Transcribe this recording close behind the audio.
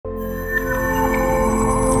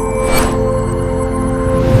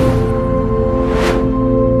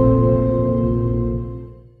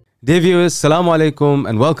Dear viewers, Assalamu alaikum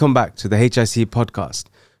and welcome back to the HIC podcast.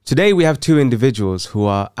 Today we have two individuals who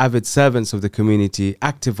are avid servants of the community,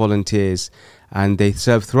 active volunteers, and they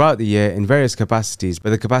serve throughout the year in various capacities,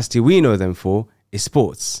 but the capacity we know them for is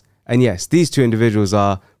sports. And yes, these two individuals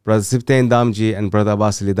are Brother Sibtain Damji and Brother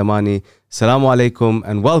Abbas Ali Damani. Assalamu alaikum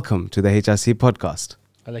and welcome to the HIC podcast.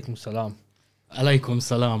 Alaikum salam. Alaikum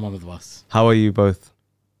salam, Abbas. How are you both?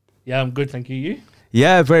 Yeah, I'm good, thank you. You?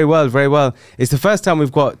 Yeah, very well, very well. It's the first time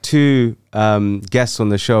we've got two guests on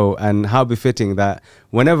the show, and how befitting that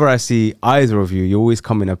whenever I see either of you, you always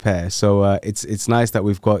come in a pair. So it's nice that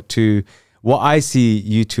we've got two. What I see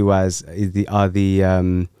you two as are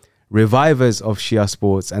the revivers of Shia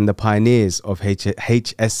sports and the pioneers of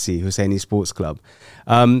HSC, Husaini Sports Club.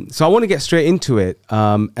 So I want to get straight into it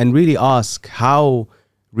and really ask how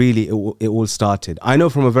really it all started. I know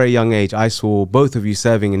from a very young age, I saw both of you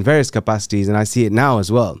serving in various capacities, and I see it now as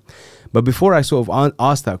well. But before I sort of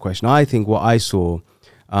ask that question, I think what I saw,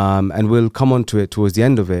 and we'll come on to it towards the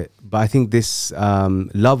end of it, but I think this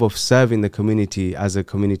love of serving the community as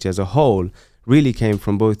a whole really came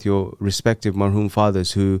from both your respective marhum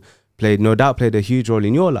fathers, who no doubt played a huge role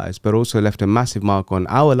in your lives, but also left a massive mark on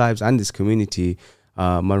our lives and this community,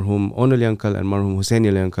 marhum Onali uncle and marhum Husaini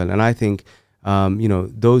Ali uncle. And I think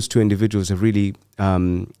those two individuals have really,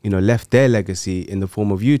 left their legacy in the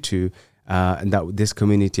form of you two, and that this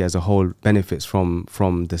community as a whole benefits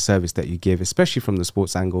from the service that you give, especially from the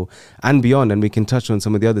sports angle and beyond. And we can touch on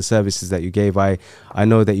some of the other services that you gave. I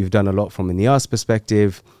know that you've done a lot from a Niyaz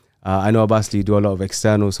perspective. I know, Abbas, you do a lot of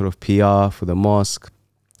external sort of PR for the mosque.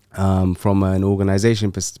 From an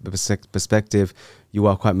organization perspective, you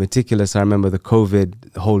are quite meticulous. I remember the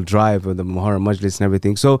COVID whole drive of the Muharram Majlis and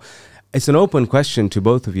everything. So it's an open question to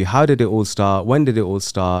both of you. How did it all start? When did it all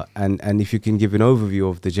start? And if you can give an overview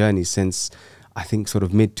of the journey since, I think, sort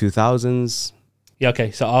of mid-2000s. Yeah,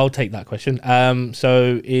 okay, so I'll take that question.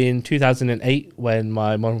 So in 2008, when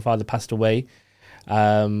my mom and father passed away,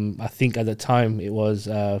 I think at the time it was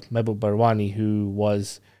Mehboob Barwani who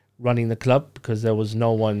was running the club, because there was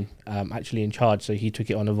no one actually in charge, so he took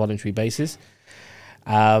it on a voluntary basis.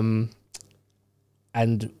 And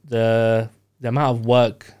the amount of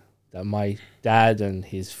work that my dad and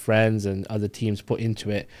his friends and other teams put into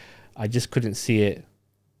it, I just couldn't see it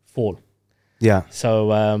fall. Yeah. So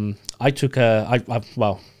I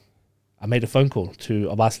made a phone call to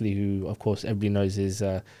Abbas Ali, who of course everybody knows is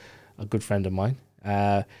a good friend of mine,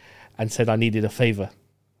 and said I needed a favor.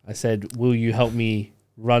 I said, will you help me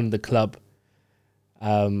run the club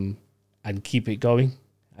and keep it going?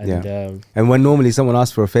 And and when normally someone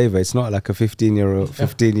asks for a favor, it's not like a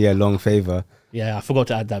 15-year long favor. Yeah, I forgot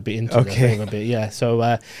to add that bit into the favor bit. Yeah, so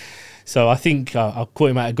I think I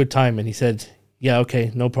caught him at a good time, and he said, yeah, okay,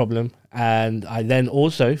 no problem. And I then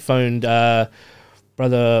also phoned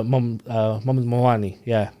Brother Mohammed Mawani.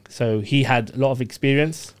 Yeah, so he had a lot of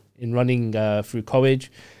experience in running through college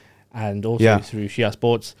and also through Shia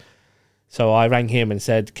sports. So I rang him and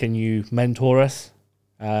said, can you mentor us,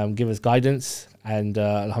 give us guidance? And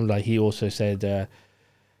alhamdulillah, he also said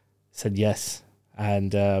yes.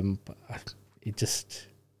 And it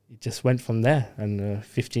just went from there. And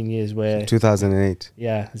 15 years where... 2008.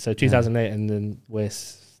 Yeah, so 2008, and then we're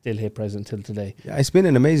still here present till today. Yeah, it's been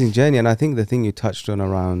an amazing journey. And I think the thing you touched on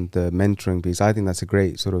around the mentoring piece, I think that's a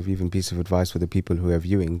great sort of even piece of advice for the people who are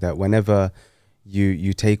viewing, that whenever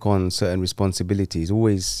you take on certain responsibilities,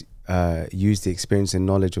 always use the experience and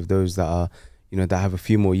knowledge of those that are, that have a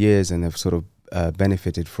few more years and have sort of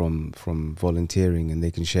benefited from volunteering, and they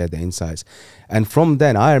can share their insights. And from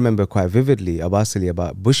then, I remember quite vividly, Abbas Ali,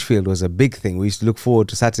 about Bushfield was a big thing. We used to look forward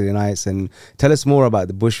to Saturday nights. And tell us more about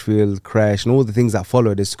the Bushfield crash and all the things that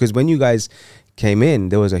followed this, because when you guys came in,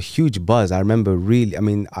 there was a huge buzz. I remember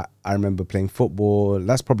I remember playing football.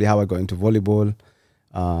 That's probably how I got into volleyball.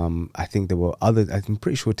 I think there were other, I'm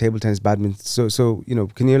pretty sure table tennis, badminton. So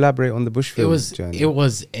can you elaborate on the Bushfield journey? It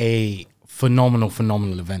was a phenomenal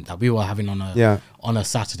event that we were having on a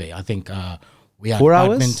Saturday. I think we had 4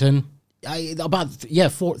 hours? badminton, about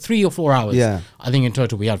 3 or 4 hours. Yeah, I think in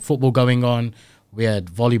total we had football going on, we had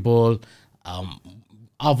volleyball.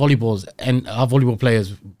 Our volleyball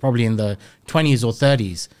players probably in the 20s or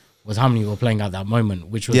 30s was how many were playing at that moment,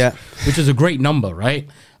 which was a great number, right?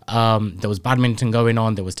 There was badminton going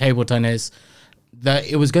on, there was table tennis.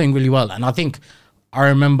 It was going really well. And I think I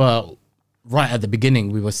remember right at the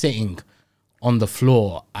beginning we were sitting on the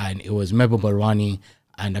floor, and it was Mehboob Barwani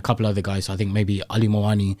and a couple other guys. So I think maybe Ali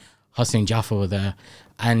Mawani, Hussein Jaffa were there,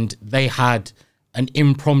 and they had an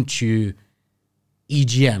impromptu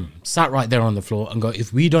EGM, sat right there on the floor and go,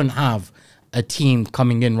 if we don't have a team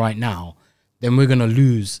coming in right now, then we're going to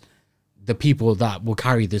lose the people that will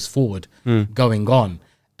carry this forward going on.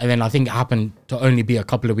 And then I think it happened to only be a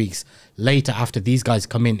couple of weeks later after these guys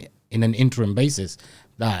come in an interim basis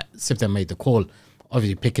that Sifton made the call.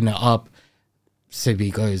 Obviously picking it up,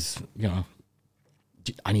 Sibi goes, you know,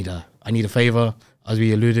 I need a favor, as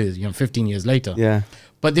we alluded, you know, 15 years later. Yeah.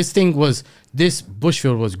 But this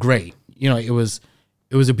Bushfield was great. You know, it was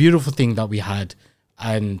a beautiful thing that we had,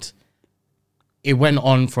 and it went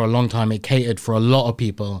on for a long time. It catered for a lot of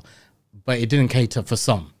people, but it didn't cater for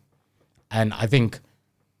some. And I think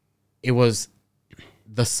it was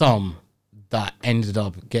the sum that ended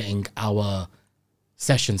up getting our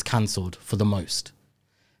sessions cancelled for the most.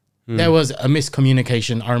 There was a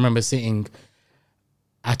miscommunication. I remember sitting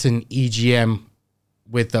at an EGM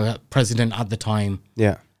with the president at the time.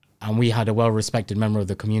 Yeah. And we had a well-respected member of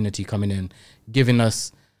the community coming in, giving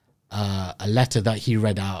us a letter that he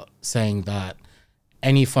read out saying that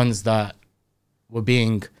any funds that were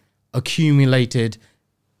being accumulated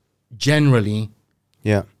generally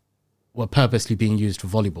were purposely being used for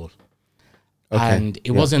volleyball. Okay. And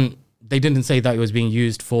it wasn't, they didn't say that it was being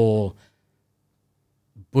used for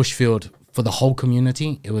Bushfield for the whole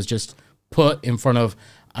community. It was just put in front of,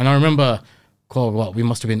 and I remember, we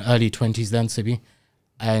must have been early 20s then, Sibi,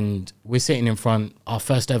 and we're sitting in front, our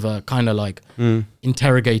first ever kind of like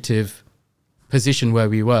interrogative position where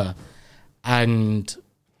we were, and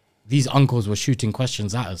these uncles were shooting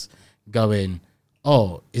questions at us, going,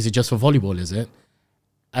 oh, is it just for volleyball, is it?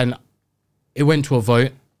 And it went to a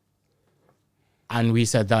vote, and we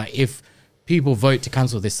said that if people vote to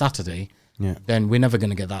cancel this Saturday, then we're never going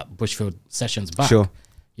to get that Bushfield sessions back. Sure.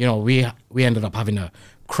 You know, we ended up having a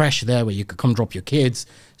creche there where you could come drop your kids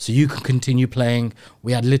so you could continue playing.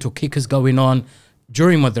 We had little kickers going on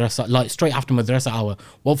during madrasa, like straight after madrasa hour.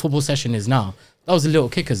 What football session is now, that was the little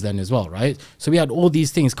kickers then as well, right? So we had all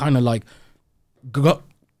these things kind of like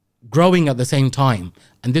growing at the same time.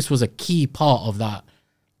 And this was a key part of that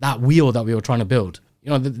wheel that we were trying to build. You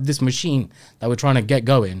know, this machine that we're trying to get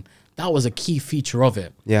going, that was a key feature of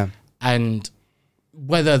it. Yeah. And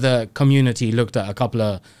whether the community looked at a couple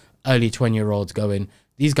of early 20-year-olds going,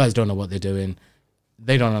 these guys don't know what they're doing,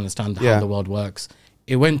 they don't understand how the world works.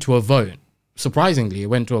 It went to a vote. Surprisingly, it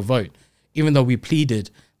went to a vote. Even though we pleaded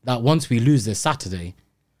that once we lose this Saturday,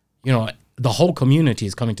 you know, the whole community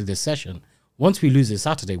is coming to this session. Once we lose this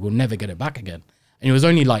Saturday, we'll never get it back again. And it was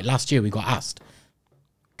only like last year we got asked,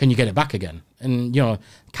 can you get it back again? And, you know,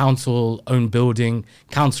 council, own building,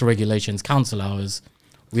 council regulations, council hours,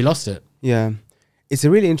 we lost it. Yeah. It's a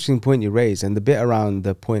really interesting point you raise, and the bit around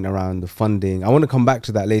the point around the funding. I want to come back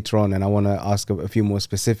to that later on, and I want to ask a few more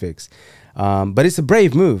specifics. But it's a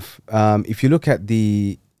brave move. If you look at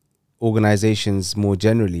the organizations more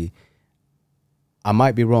generally, I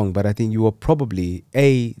might be wrong, but I think you were probably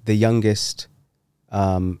the youngest,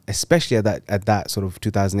 especially at that sort of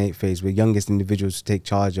 2008 phase, where youngest individuals to take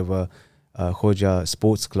charge of a Khoja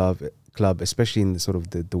sports club, especially in the sort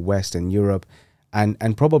of the West and Europe,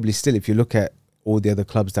 and probably still, if you look at all the other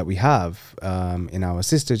clubs that we have in our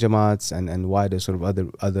sister Jamaats and wider sort of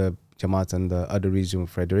other Jamaats and the other regional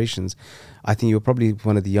federations, I think you're probably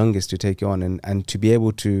one of the youngest to take it on, and to be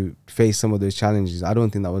able to face some of those challenges, I don't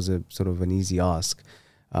think that was a sort of an easy ask.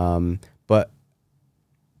 But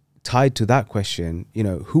tied to that question, you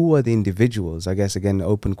know, who were the individuals? I guess, again,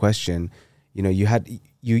 open question. You know, you had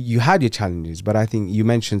your challenges, but I think you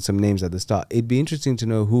mentioned some names at the start. It'd be interesting to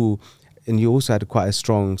know who. And you also had quite a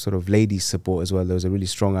strong sort of ladies support as well. There was a really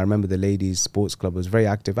strong, I remember the ladies sports club was very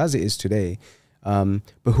active, as it is today.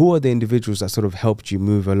 But who are the individuals that sort of helped you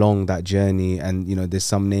move along that journey? And, you know, there's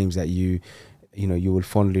some names that you will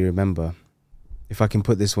fondly remember. If I can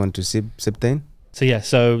put this one to Sibtain. So yeah,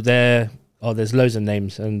 so there's loads of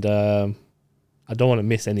names, and I don't want to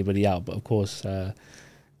miss anybody out, but of course,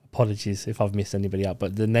 apologies if I've missed anybody out.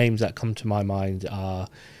 But the names that come to my mind are,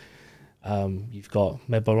 you've got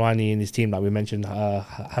Mebarani and his team, like we mentioned,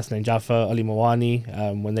 Hassan Jaffer, Ali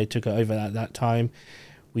Mawani, when they took it over at that time.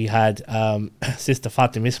 We had Sister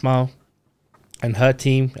Fatim Ismail and her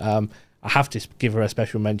team. I have to give her a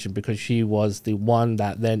special mention because she was the one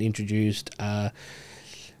that then introduced the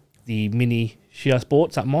mini Shia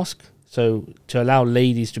sports at mosque. So to allow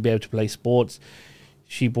ladies to be able to play sports,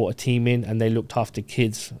 she brought a team in and they looked after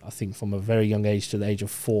kids, I think, from a very young age to the age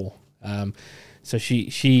of 4. So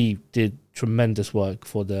she did tremendous work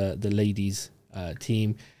for the ladies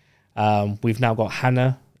team. We've now got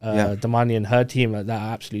Hannah Damani and her team that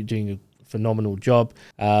are absolutely doing a phenomenal job.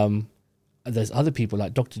 There's other people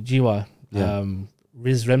like Dr. Jiwa,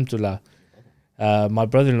 Riz Remtullah, my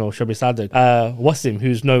brother-in-law Shabi Sadak, Wasim,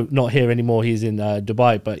 who's not here anymore. He's in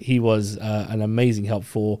Dubai, but he was an amazing help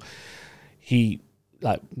for. He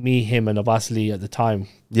like me, him, and Abbasli at the time.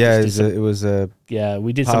 Yeah, it was a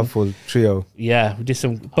we did powerful trio. Yeah, we did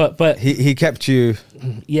some, but he kept you.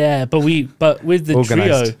 Yeah, but with the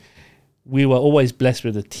organized. trio, we were always blessed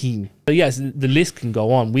with a team. But yes, the list can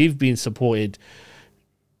go on. We've been supported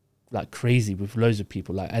like crazy with loads of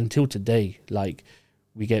people. Like until today, like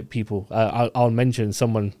we get people. I'll mention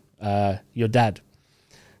someone. Your dad.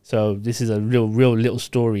 So this is a real little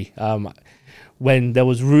story. When there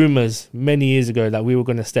was rumors many years ago that we were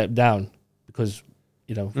going to step down because,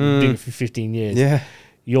 you know, we've been doing it for 15 years. Yeah.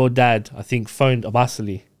 Your dad, I think, phoned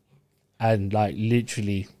Abbasli and like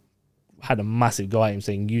literally had a massive go at him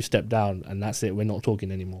saying, you step down and that's it. We're not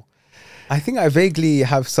talking anymore. I think I vaguely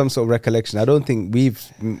have some sort of recollection. I don't think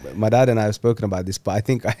my dad and I have spoken about this, but I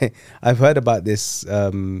think I've heard about this,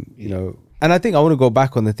 you know, and I think I want to go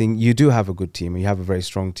back on the thing. You do have a good team and you have a very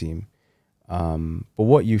strong team. But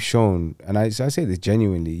what you've shown, and I say this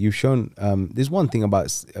genuinely, you've shown, there's one thing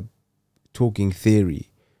about talking theory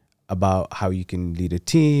about how you can lead a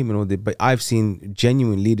team and all that, but I've seen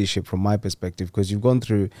genuine leadership from my perspective because you've gone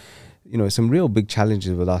through, you know, some real big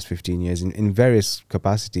challenges over the last 15 years in various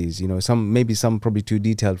capacities, you know, maybe some probably too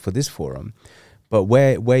detailed for this forum, but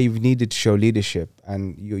where you've needed to show leadership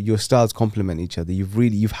and your styles complement each other,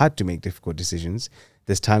 you've had to make difficult decisions.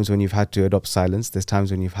 There's times when you've had to adopt silence. There's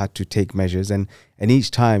times when you've had to take measures, and each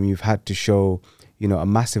time you've had to show, you know, a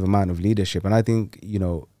massive amount of leadership. And I think, you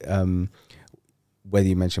know, whether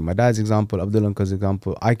you mention my dad's example, Abdul Uncle's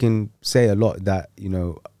example, I can say a lot that, you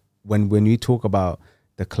know, when we talk about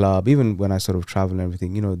the club, even when I sort of travel and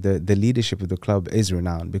everything, you know, the leadership of the club is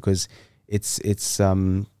renowned because it's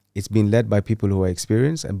been led by people who are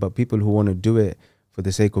experienced, but people who want to do it for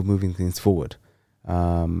the sake of moving things forward.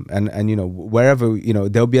 And you know, wherever, you know,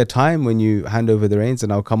 there'll be a time when you hand over the reins,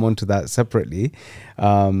 and I'll come on to that separately.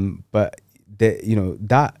 But you know,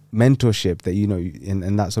 that mentorship that, you know,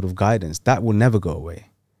 and that sort of guidance, that will never go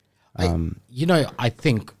away. You know, I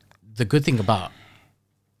think the good thing about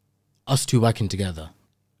us two working together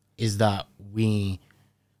is that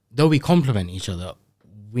though we complement each other,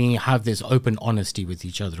 we have this open honesty with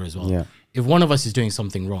each other as well. Yeah. If one of us is doing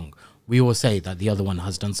something wrong, we will say that the other one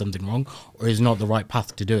has done something wrong or is not the right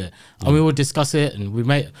path to do it. And we will discuss it, and we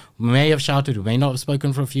may have shouted, we may not have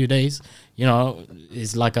spoken for a few days. You know,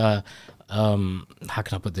 it's like how can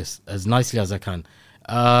I put this as nicely as I can?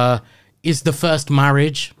 It's the first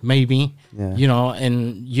marriage, maybe, you know,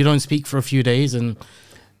 and you don't speak for a few days, and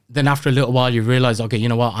then after a little while you realize, okay, you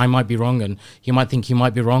know what, I might be wrong, and he might think he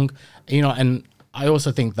might be wrong, you know. And I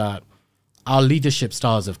also think that our leadership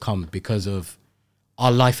styles have come because of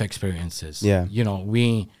our life experiences. Yeah. You know,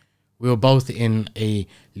 we were both in a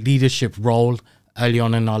leadership role early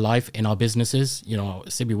on in our life, in our businesses, you know,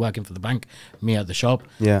 Sibi working for the bank, me at the shop.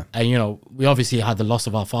 Yeah. And, you know, we obviously had the loss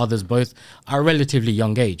of our fathers both at a relatively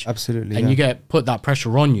young age. Absolutely. And you put that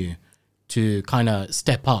pressure on you to kind of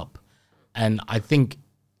step up. And I think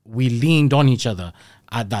we leaned on each other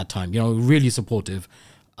at that time, you know, really supportive.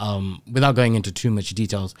 Without going into too much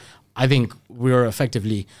details, I think we were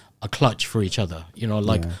effectively a clutch for each other, you know,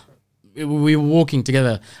 like we were walking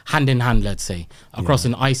together hand in hand, let's say, across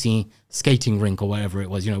an icy skating rink or whatever it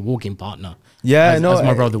was, you know, walking partner. Yeah, as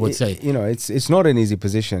my brother would say. You know, it's not an easy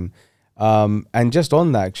position. And just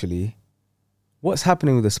on that, actually, what's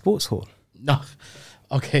happening with the sports hall? No.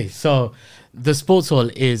 Okay, so the sports hall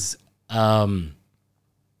is the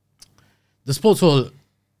sports hall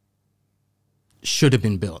should have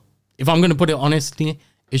been built. If I'm going to put it honestly,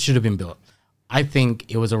 it should have been built. I think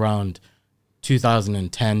it was around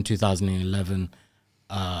 2010, 2011.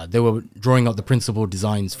 They were drawing up the principal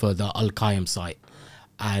designs for the Al Qayyum site.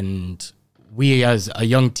 And we, as a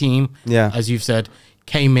young team, as you've said,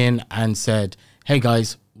 came in and said, hey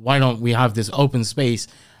guys, why don't we have this open space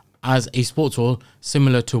as a sports hall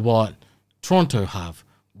similar to what Toronto have,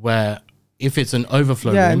 where if it's an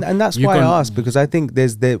overflow room, and that's why I asked, because I think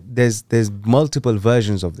there's multiple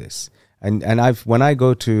versions of this. And when I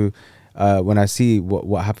go to when I see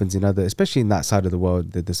what happens in other, especially in that side of the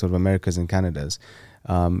world, the sort of Americas and Canadas,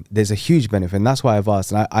 there's a huge benefit, and that's why I've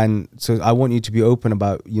asked. And so I want you to be open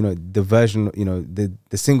about, you know, the version, you know,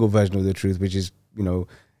 the single version of the truth, which is, you know,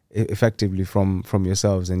 effectively from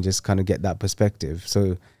yourselves, and just kind of get that perspective.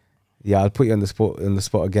 So yeah, I'll put you on the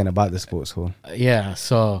spot again about the sports hall. Yeah,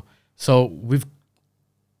 so we've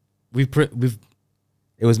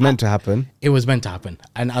it was meant to happen. It was meant to happen,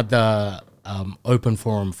 and at the open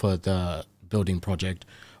forum for the building project,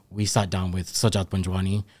 we sat down with Sajjad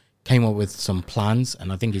Panjwani, came up with some plans,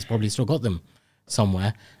 and I think he's probably still got them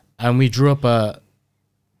somewhere. And we drew up a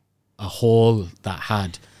hall that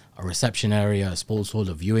had a reception area, a sports hall,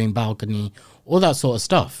 a viewing balcony, all that sort of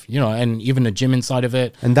stuff, you know, and even a gym inside of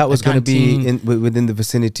it. And that was going to be within the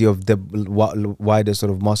vicinity of the wider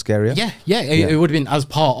sort of mosque area? Yeah. It would have been as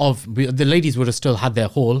part of, the ladies would have still had their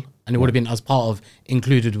hall, and it would have been as part of,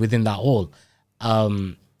 included within that hall.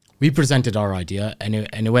 We presented our idea, and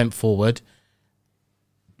it went forward.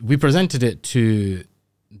 We presented it to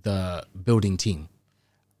the building team,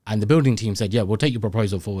 and the building team said, yeah, we'll take your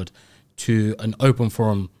proposal forward to an open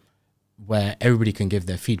forum where everybody can give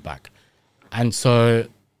their feedback. And so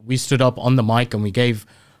we stood up on the mic and we gave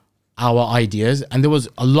our ideas, and there was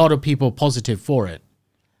a lot of people positive for it.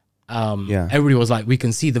 Everybody was like, we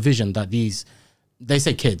can see the vision that these, they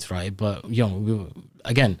say kids, right? But, you know,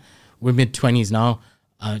 we're mid-20s now.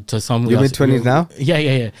 To some, you're mid-20s now?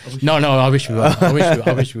 Yeah. No, I wish we were.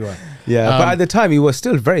 I wish we were. Yeah, but at the time you were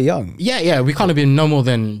still very young. Yeah. We can't have been no more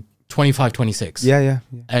than 25, 26. Yeah.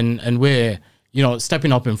 And we're, you know,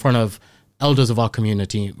 stepping up in front of elders of our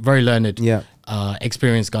community, very learned,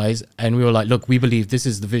 experienced guys. And we were like, look, we believe this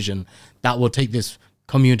is the vision that will take this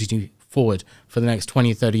community forward for the next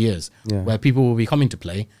 20, 30 years, where people will be coming to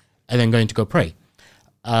play and then going to go pray.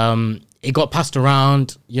 It got passed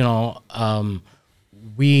around, you know,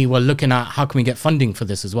 we were looking at how can we get funding for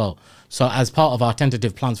this as well. So as part of our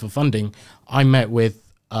tentative plans for funding, I met with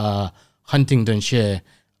Huntingdonshire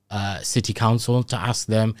City Council to ask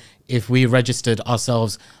them if we registered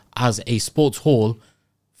ourselves as a sports hall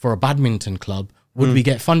for a badminton club, would we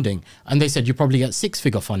get funding? And they said, you probably get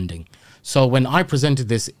 6-figure funding. So when I presented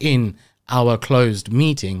this in our closed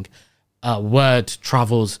meeting, word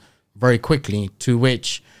travels very quickly, to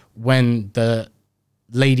which when the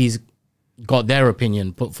ladies got their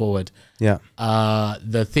opinion put forward,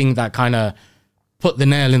 the thing that kind of put the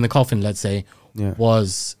nail in the coffin, let's say,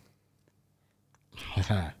 was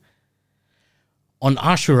on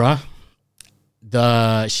Ashura,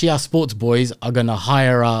 the Shia sports boys are going to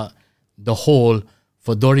hire the hall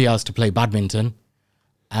for Dorias to play badminton,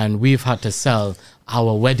 and we've had to sell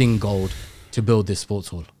our wedding gold to build this sports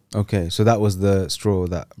hall. Okay, so that was the straw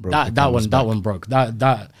that broke. That one broke.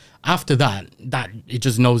 That after that it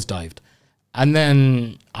just nosedived. And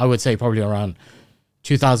then I would say probably around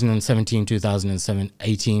 2017,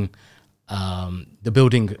 2018, the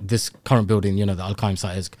building, this current building, you know, the Al-Qaim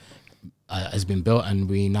site has been built, and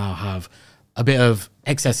we now have a bit of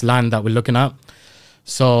excess land that we're looking at.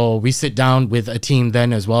 So we sit down with a team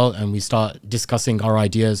then as well, and we start discussing our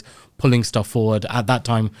ideas, pulling stuff forward. At that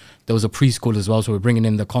time, there was a preschool as well, so we're bringing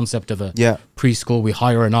in the concept of a preschool. We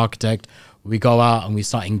hire an architect. We go out and we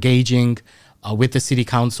start engaging with the city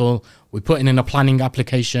council. We put in a planning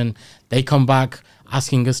application. They come back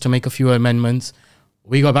asking us to make a few amendments.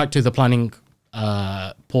 We go back to the planning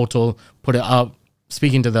portal, put it up,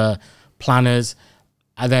 speaking to the planners,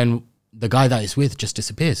 and then the guy that is with just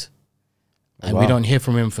disappears. And we don't hear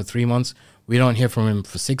from him for 3 months. We don't hear from him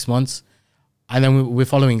for 6 months. And then we're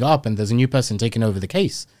following up, and there's a new person taking over the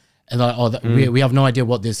case. And like, we have no idea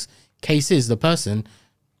what this case is. The person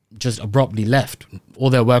just abruptly left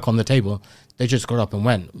all their work on the table. They just got up and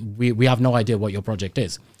went. We have no idea what your project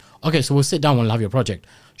is. Okay, so we'll sit down, we'll have your project.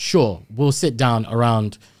 Sure, we'll sit down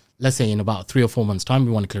around, let's say in about 3 or 4 months' time,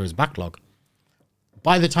 we want to clear his backlog.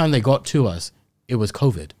 By the time they got to us, it was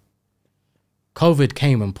COVID. COVID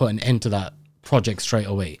came and put an end to that project straight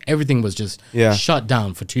away. Everything was just shut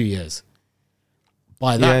down for 2 years.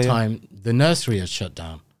 By that time, the nursery has shut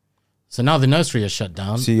down. So now the nursery has shut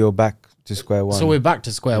down. So you're back to square one. So we're back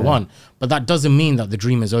to square one. But that doesn't mean that the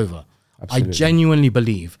dream is over. Absolutely. I genuinely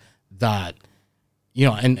believe that, you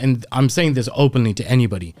know, and I'm saying this openly to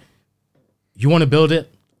anybody. You want to build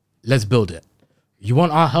it? Let's build it. You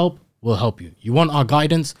want our help? We'll help you. You want our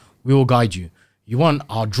guidance? We will guide you. You want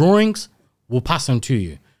our drawings? We'll pass them to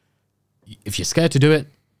you. If you're scared to do it,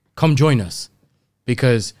 come join us,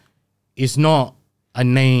 because it's not a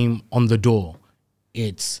name on the door.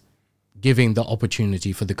 It's giving the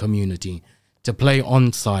opportunity for the community to play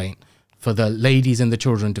on site, for the ladies and the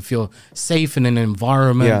children to feel safe in an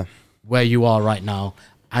environment where you are right now,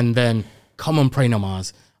 and then come and pray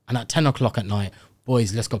namaz. And at 10 o'clock at night,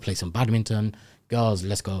 boys, let's go play some badminton. Girls,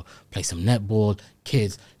 let's go play some netball.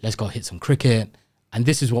 Kids, let's go hit some cricket. And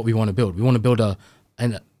this is what we want to build. We want to build a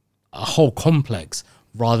whole complex,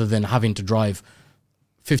 rather than having to drive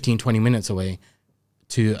 15, 20 minutes away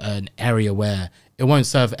to an area where it won't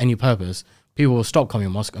serve any purpose. People will stop coming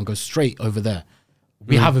to mosque and go straight over there.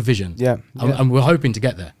 We have a vision. And we're hoping to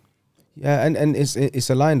get there. Yeah, and it's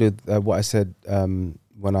aligned with what I said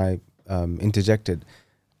when I interjected.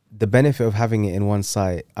 The benefit of having it in one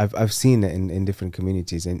site, I've seen it in different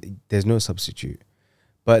communities, and there's no substitute.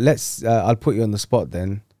 But I'll put you on the spot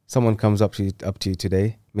then. someone comes up to you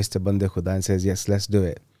today, Mr. Bande Khuda, and says, yes, let's do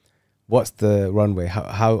it. What's the runway?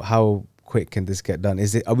 How quick can this get done?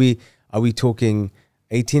 Are we talking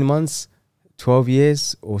 18 months, 12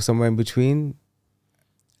 years, or somewhere in between?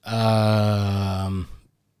 Other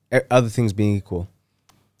things being equal.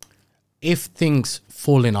 If things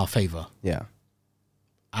fall in our favor. Yeah.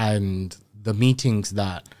 And the meetings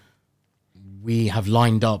that we have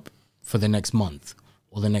lined up for the next month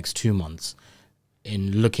or the next 2 months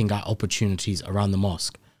in looking at opportunities around the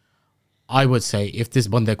mosque, I would say if this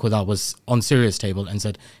Bandeh Khuda was on serious table and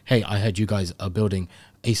said, hey, I heard you guys are building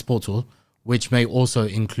a sports hall, which may also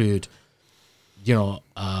include, you know,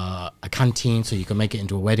 a canteen so you can make it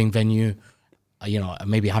into a wedding venue, you know,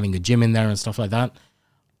 maybe having a gym in there and stuff like that,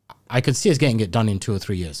 I could see us getting it done in 2 or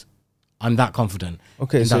 3 years. I'm that confident.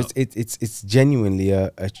 Okay, so it's genuinely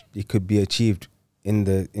it could be achieved in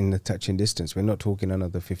the touching distance. We're not talking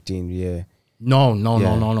another 15-year.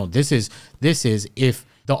 No. This is if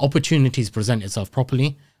the opportunities present itself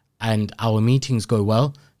properly and our meetings go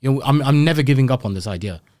well. You know, I'm never giving up on this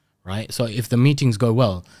idea, right? So if the meetings go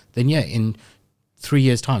well, then yeah, in 3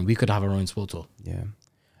 years' time we could have our own sports hall. Yeah.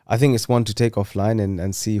 I think it's one to take offline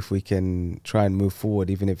and see if we can try and move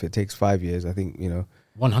forward, even if it takes 5 years. I think, you know,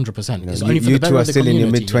 100%. You two are still in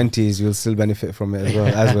your mid-20s. You'll still benefit from it as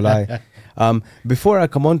well, as will I. Before I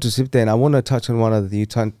come on to Sibtain, I want to touch on one of the, you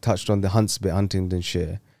touched on the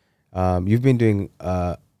Huntingdonshire. You've been doing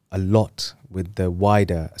a lot with the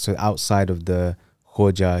wider, so outside of the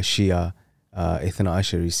Khoja, Shia, Ithna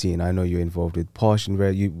Ashari scene. I know you're involved with Posh, and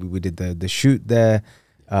we did the shoot there.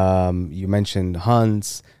 You mentioned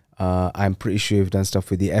Hunts. I'm pretty sure you've done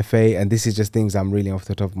stuff with the FA, and this is just things I'm reeling off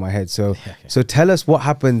the top of my head. So tell us what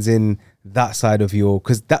happens in that side of your,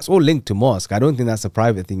 because that's all linked to mosque. I don't think that's a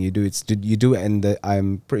private thing you do. You do it in the,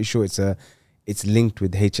 I'm pretty sure it's linked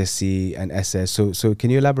with HSC and SS. So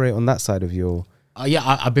can you elaborate on that side of your? Yeah,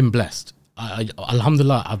 I've been blessed.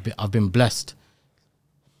 Alhamdulillah, I've been blessed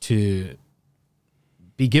to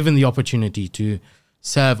be given the opportunity to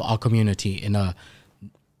serve our community in a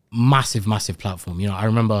massive platform. You know, I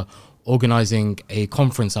remember organizing a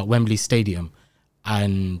conference at Wembley Stadium,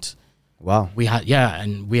 and wow, we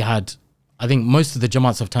had I think most of the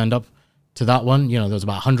Jamaats have turned up to that one. You know, there was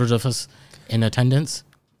about 100 of us in attendance,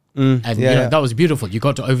 and you know, that was beautiful. You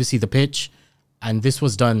got to oversee the pitch, and this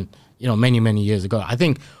was done, you know, many years ago. I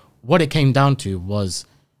think what it came down to was,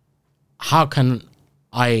 how can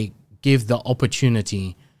I give the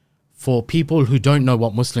opportunity for people who don't know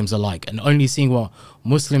what Muslims are like, and only seeing what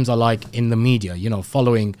Muslims are like in the media, you know,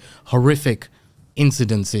 following horrific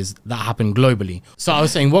incidences that happen globally. So I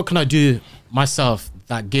was saying, what can I do myself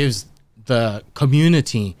that gives the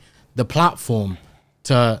community the platform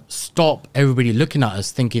to stop everybody looking at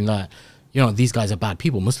us thinking that, you know, these guys are bad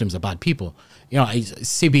people, Muslims are bad people. You know,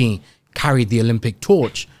 Sibi carried the Olympic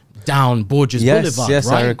torch down Borges Boulevard. Yes,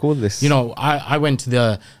 right? I recall this. You know, I went to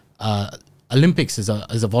the Olympics as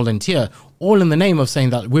a volunteer, all in the name of saying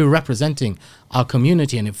that we're representing our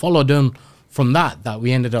community, and it followed on from that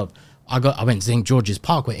we ended up, I went to St. George's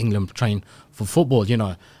Park where England trained for football, you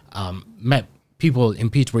know, met people in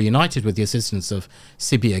Peterborough United with the assistance of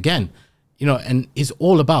Sibi again, you know, and it's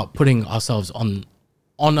all about putting ourselves on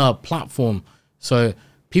a platform so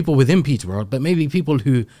people within Peterborough, but maybe people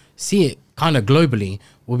who see it kind of globally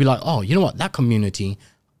will be like, oh, you know what, that community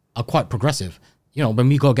are quite progressive. You know, when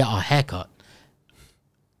we go get our haircut,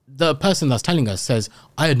 the person that's telling us says,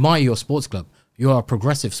 I admire your sports club. You're a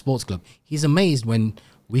progressive sports club. He's amazed when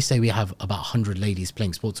we say we have about 100 ladies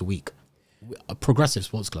playing sports a week. A progressive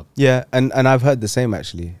sports club. Yeah, and I've heard the same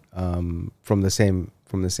actually, from the same.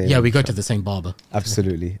 Yeah, we go to the same barber.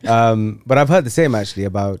 Absolutely. But I've heard the same actually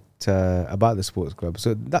about the sports club.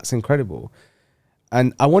 So that's incredible.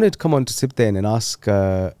 And I wanted to come on to Sibtain and ask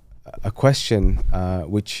a question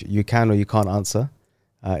which you can or you can't answer.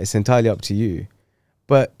 It's entirely up to you.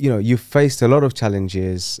 But, you know, you've faced a lot of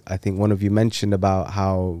challenges. I think one of you mentioned about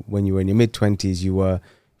how when you were in your mid-20s, you were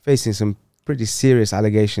facing some pretty serious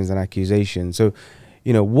allegations and accusations. So,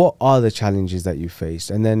 you know, what are the challenges that you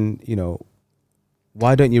faced? And then, you know,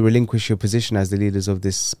 why don't you relinquish your position as the leaders of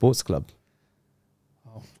this sports club?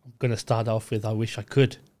 I'm going to start off with, I wish I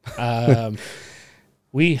could.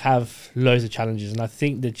 We have loads of challenges, and I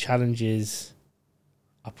think the challenges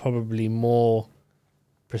are probably more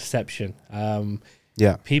perception.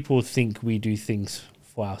 Yeah, people think we do things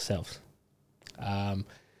for ourselves, and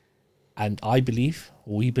we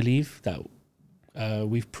believe that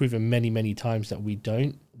we've proven many times that we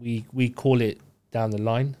don't. We call it down the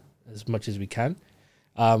line as much as we can.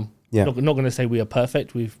 Not going to say we are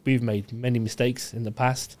perfect. We've made many mistakes in the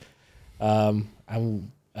past, and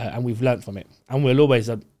we've learned from it. And we'll always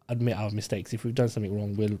admit our mistakes. If we've done something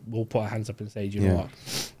wrong, we'll put our hands up and say, you know what,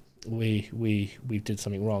 we did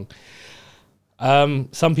something wrong.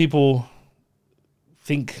 Some people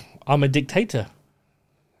think I'm a dictator.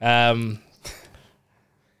 I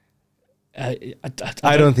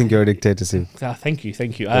don't think you're a dictator, Steve. Thank you.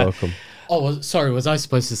 You're welcome. Oh, well, sorry. Was I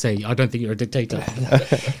supposed to say I don't think you're a dictator?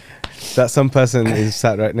 That some person is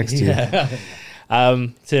sat right next to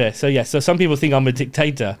you. So some people think I'm a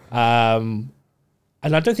dictator, and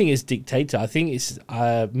I don't think it's dictator. I think it's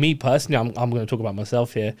me personally. I'm going to talk about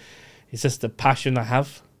myself here. It's just the passion I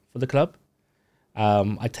have for the club.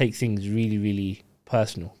 I take things really, really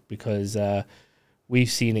personal because we've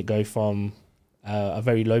seen it go from a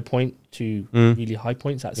very low point to really high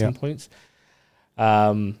points at some points.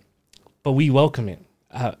 But we welcome it.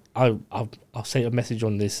 I'll say a message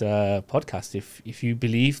on this podcast. If you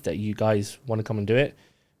believe that you guys want to come and do it,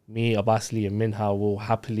 me, Abbasli, and Minha will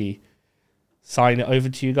happily sign it over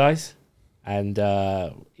to you guys, and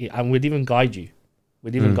we'd even guide you.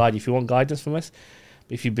 We'd even guide you if you want guidance from us.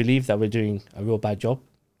 But if you believe that we're doing a real bad job,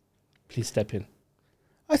 please step in.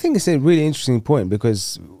 I think it's a really interesting point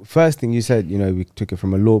because first thing you said, we took it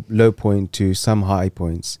from a low point to some high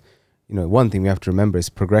points. One thing we have to remember is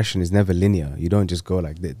progression is never linear. You don't just go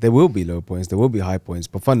like that. There will be low points, there will be high points,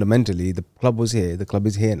 but fundamentally the club was here, the club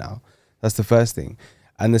is here now. That's the first thing.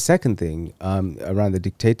 And the second thing, around the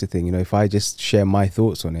dictator thing, if I just share my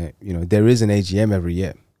thoughts on it, there is an AGM every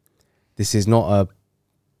year. This is not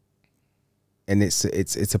and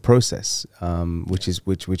it's a process,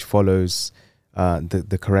 which follows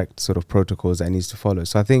the correct sort of protocols that it needs to follow.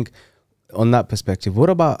 So I think on that perspective, what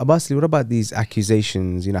about these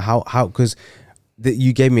accusations? How because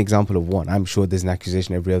you gave me an example of one. I'm sure there's an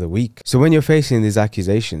accusation every other week. So when you're facing these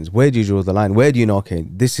accusations, where do you draw the line? Where do you know, okay,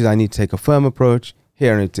 I need to take a firm approach.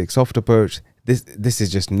 Here I need to take a soft approach. This is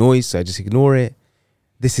just noise, so I just ignore it.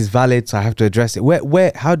 This is valid, so I have to address it.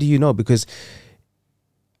 Where how do you know? Because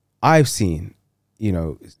I've seen,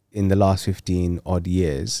 in the last 15 odd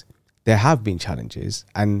years, there have been challenges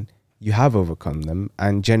and you have overcome them,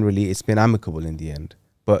 and generally it's been amicable in the end.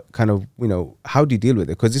 But kind of, how do you deal with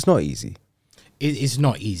it? Because it's not easy. It's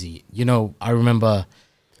not easy. I remember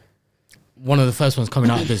one of the first ones coming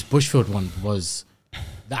out of this Bushfield one was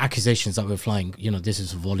the accusations that were flying. This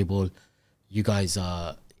is volleyball. You guys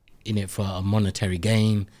are in it for a monetary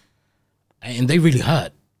gain. And they really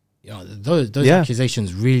hurt. Those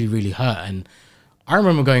accusations really, really hurt. And I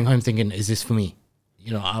remember going home thinking, is this for me?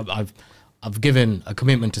 I've given a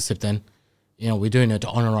commitment to Sipten. We're doing it to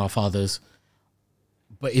honor our fathers.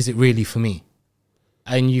 But is it really for me?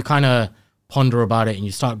 And you kind of ponder about it and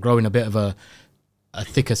you start growing a bit of a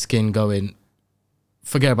thicker skin going,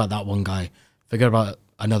 forget about that one guy. Forget about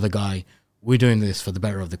another guy. We're doing this for the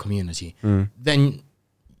better of the community. Then,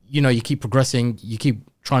 you keep progressing. You keep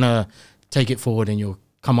trying to take it forward and you'll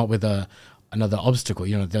come up with another obstacle.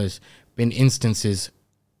 There's been instances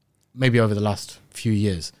maybe over the last few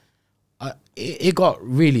years. It got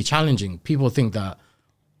really challenging. People think that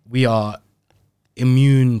we are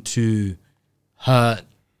immune to hurt.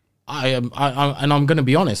 And I'm going to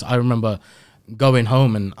be honest. I remember going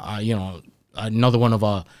home and another one of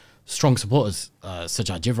our strong supporters,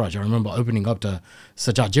 Sajjad Jivraj. I remember opening up to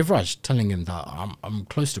Sajjad Jivraj, telling him that I'm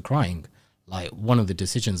close to crying. Like, one of the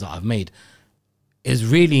decisions that I've made is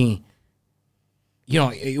really,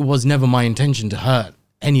 it was never my intention to hurt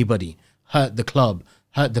anybody, hurt the club,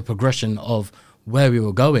 hurt the progression of where we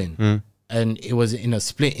were going. And it was in a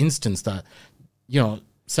split instance that,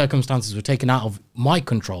 circumstances were taken out of my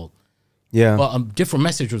control. Yeah. But a different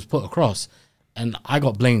message was put across and I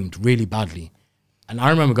got blamed really badly. And I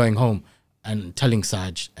remember going home and telling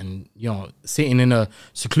Saj and, sitting in a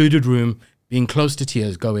secluded room, being close to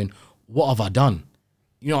tears, going, what have I done?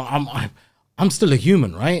 I'm still a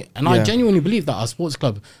human, right? And I genuinely believe that our sports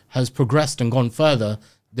club has progressed and gone further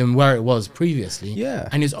than where it was previously. Yeah.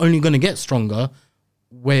 And it's only going to get stronger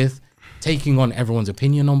with taking on everyone's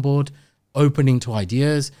opinion on board, opening to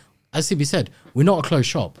ideas. As Sibi said, we're not a closed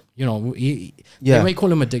shop. They may call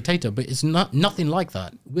him a dictator, but it's nothing like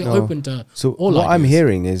that. We're open to all what ideas. I'm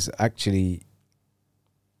hearing is actually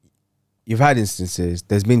you've had instances,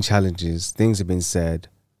 there's been challenges, things have been said,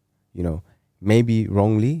 maybe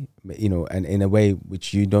wrongly, and in a way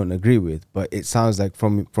which you don't agree with, but it sounds like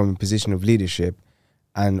from a position of leadership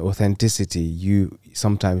and authenticity, you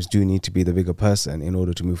sometimes do need to be the bigger person in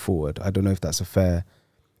order to move forward. I don't know if that's a fair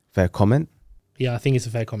comment. Yeah, I think it's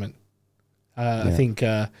a fair comment. I think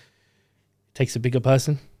it takes a bigger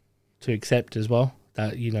person to accept as well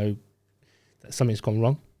that, that something's gone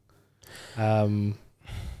wrong.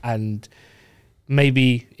 And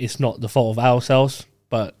maybe it's not the fault of ourselves,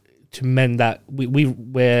 but to mend that.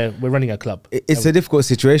 We're running a club. It's a difficult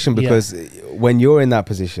situation because when you're in that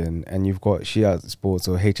position and you've got Shia Sports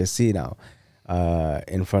or HSC now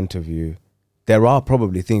in front of you, there are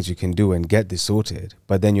probably things you can do and get this sorted.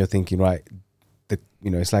 But then you're thinking, right,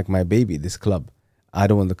 it's like my baby, this club. I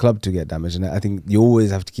don't want the club to get damaged, and I think you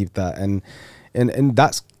always have to keep that. And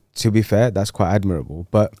that's, to be fair, that's quite admirable.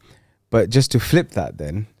 But just to flip that,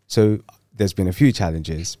 then, so there's been a few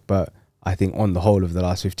challenges, but I think on the whole of the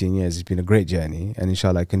last 15 years, it's been a great journey, and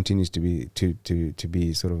inshallah, it continues to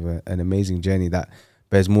be sort of an amazing journey that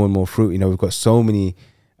bears more and more fruit. We've got so many.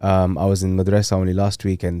 I was in madrasa only last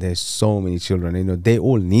week, and there's so many children. They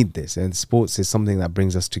all need this, and sports is something that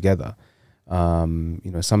brings us together.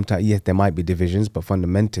 Sometimes, yes, there might be divisions, but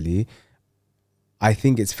fundamentally, I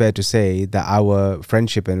think it's fair to say that our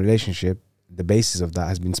friendship and relationship, the basis of that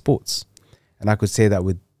has been sports. And I could say that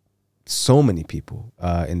with so many people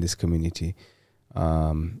in this community.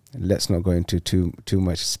 Let's not go into too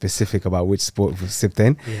much specific about which sport for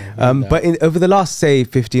Sibtain. But over the last, say,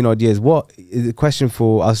 15 odd years, what is the question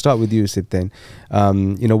for, I'll start with you, Sibtain.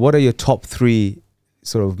 What are your top 3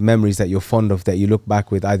 sort of memories that you're fond of, that you look back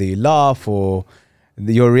with? Either you laugh, or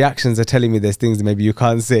your reactions are telling me there's things that maybe you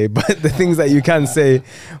can't say, but the things that you can say,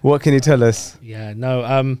 what can you tell us? If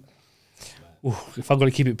I've got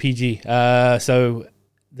to keep it PG, so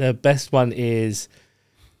the best one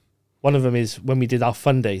of them is when we did our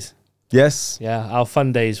fun days. Yes. Yeah, our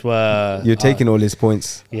fun days were... You're taking all his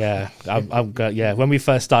points. Yeah, when we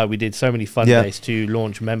first started, we did so many fun days to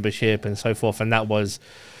launch membership and so forth, and that was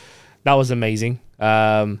amazing.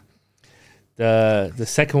 The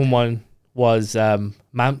second one was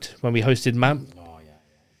MAMT, when we hosted MAMT.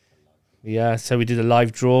 Yeah, so we did a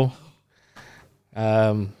live draw,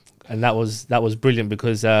 and that was brilliant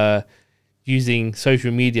because using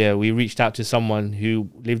social media, we reached out to someone who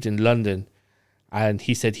lived in London, and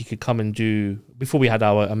he said he could come and do, before we had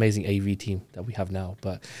our amazing AV team that we have now,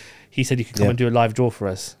 but he said he could come and do a live draw for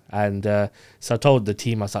us. And so I told the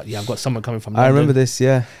team, I was like, I've got someone coming from London. I remember this,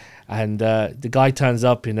 yeah. And the guy turns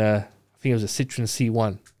up in I think it was a Citroen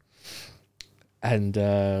C1.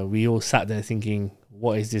 And we all sat there thinking,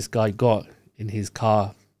 what has this guy got in his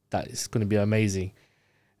car that is going to be amazing?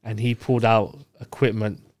 And he pulled out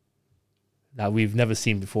equipment that we've never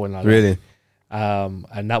seen before in our life. Really?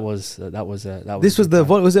 And that was This was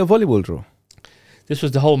was it a volleyball draw? This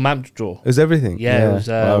was the whole MAMT draw. It was everything. Yeah, it was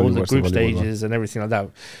all the group stages and everything like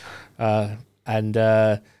that. And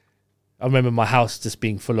I remember my house just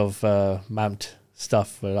being full of MAMT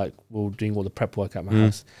stuff. We were doing all the prep work at my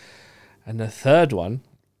house. And the third one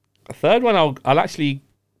I'll actually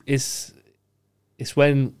is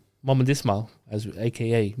when Mohammed Ismail, as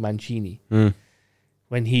aka Mancini,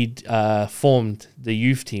 when he formed the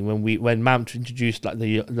youth team, when MAMT introduced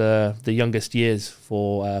the youngest years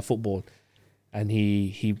for football, and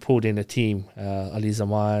he pulled in a team, Ali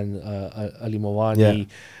Zaman, Ali Mawani,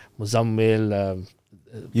 Muzammil.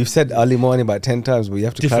 You've said Ali Mawani about 10 times, but you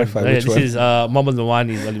have to clarify which one. This is Mohammed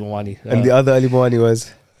Mawani, Ali Mawani. And the other Ali Mawani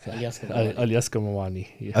was? Ali Asghar Mawani.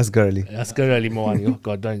 Yeah. Asghar Ali Mawani. Oh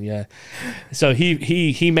God, don't, yeah. So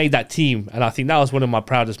he made that team, and I think that was one of my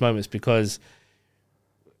proudest moments because,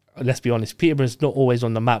 let's be honest, Peterborough's not always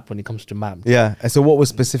on the map when it comes to MAMT. Yeah. And so what was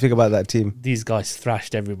specific about that team? These guys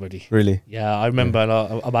thrashed everybody. Really? Yeah, I remember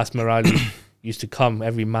Abbas Merali used to come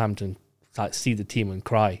every MAMT and see the team and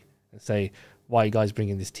cry and say, why are you guys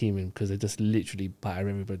bringing this team in? Because they just literally batter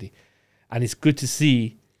everybody. And it's good to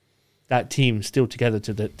see that team still together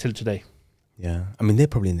till today. Yeah. I mean, they're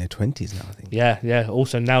probably in their 20s now, I think. Yeah.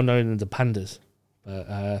 Also now known as the Pandas.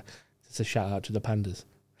 But it's a shout out to the Pandas.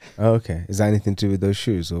 Oh, okay. Is that anything to do with those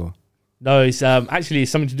shoes, or? No, it's actually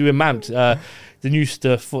something to do with MAMT.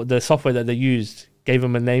 The software that they used gave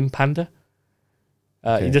them a name, Panda.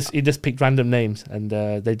 Okay. He just picked random names, and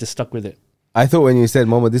they just stuck with it. I thought when you said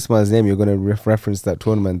Mohammed Ismail's name, you're going to reference that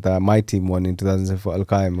tournament that my team won in 2007 for Al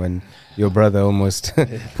Qaim when your brother almost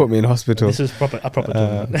put me in hospital. This was a proper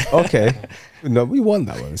tournament. Okay. No, we won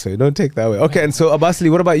that one, so you don't take that away. Okay, and so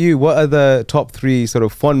Abbasli, what about you? What are the top 3 sort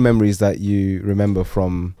of fond memories that you remember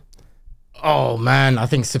from? Oh man, I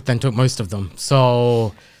think Sibtain took most of them.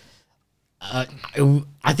 So I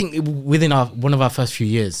think within one of our first few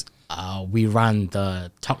years, we ran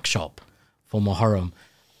the tuck shop for Muharram,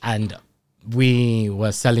 and we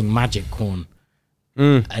were selling magic corn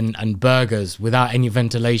and burgers without any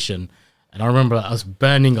ventilation. And I remember us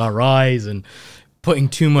burning our eyes and putting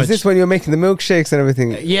too much... Is this when you were making the milkshakes and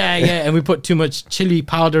everything? Yeah. And we put too much chili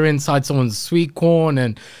powder inside someone's sweet corn,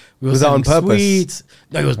 and we were was that on purpose? Sweets.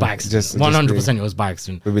 No, it was by accident. 100% it was by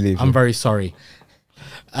accident. We believe I'm very sorry.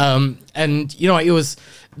 And, it was...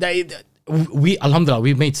 alhamdulillah,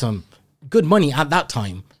 we made some good money at that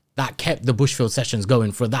time that kept the Bushfield sessions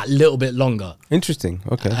going for that little bit longer. Interesting.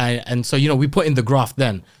 Okay. And so, we put in the graft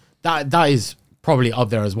then. That is probably up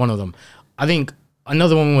there as one of them. I think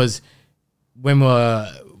another one was when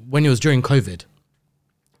it was during COVID,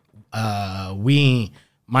 we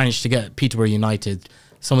managed to get Peterborough United,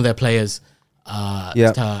 some of their players on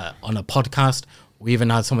a podcast. We even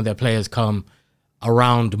had some of their players come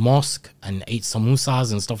around mosque and ate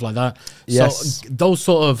samosas and stuff like that. Yes. So those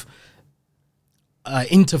sort of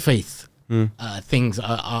interfaith things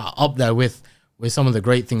are up there with some of the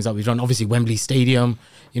great things that we've done. Obviously, Wembley Stadium,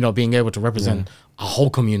 being able to represent a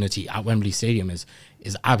whole community at Wembley Stadium is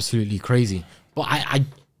absolutely crazy. But I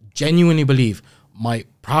genuinely believe my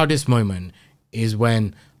proudest moment is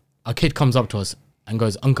when a kid comes up to us and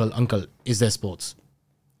goes, Uncle, is there sports?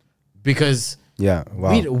 Because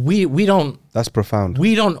we don't... That's profound.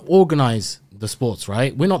 We don't organize the sports,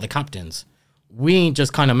 right? We're not the captains. We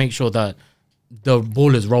just kind of make sure that the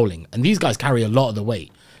ball is rolling. And these guys carry a lot of the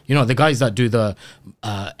weight. The guys that do the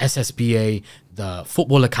SSBA, the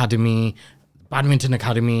football academy, badminton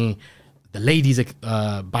academy, the ladies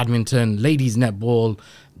badminton, ladies netball,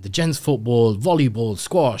 the gents football, volleyball,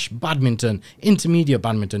 squash, badminton, intermediate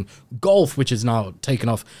badminton, golf, which is now taken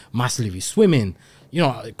off massively, swimming,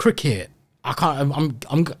 cricket. I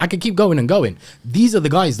can keep going and going. These are the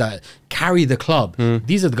guys that carry the club.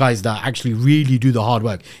 These are the guys that actually really do the hard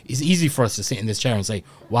work. It's easy for us to sit in this chair and say,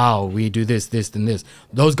 wow, we do this, and this.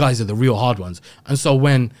 Those guys are the real hard ones. And so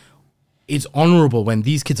when it's honorable when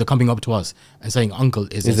these kids are coming up to us and saying, Uncle,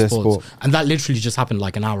 is there sports? And that literally just happened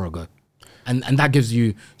like an hour ago. And that gives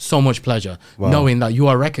you so much pleasure, knowing that you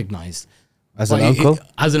are recognized. As an uncle?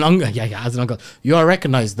 As an uncle. You are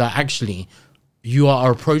recognized that actually you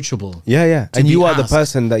are approachable. Yeah. And you are the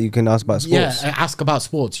person that you can ask about sports. Yeah, ask about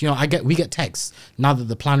sports. We get texts. Now that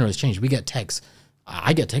the planner has changed, we get texts.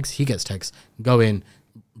 I get texts, he gets texts. Go in,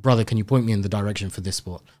 brother, can you point me in the direction for this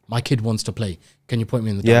sport? My kid wants to play. Can you point me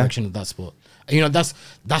in the direction of that sport?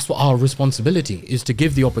 That's what our responsibility is, to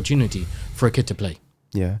give the opportunity for a kid to play.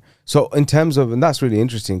 Yeah. So in terms of, and that's really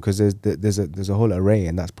interesting because there's a whole array,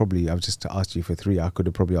 and that's probably, I've just asked you for 3. I could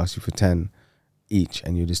have probably asked you for 10 each,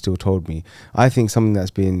 and you'd have still told me. I think something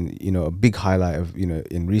that's been, a big highlight of,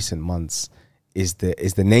 in recent months is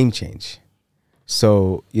the name change.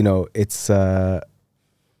 So, it's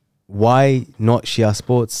why not Shia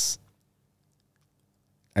Sports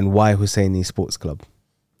and why Husaini Sports Club?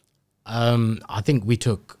 I think we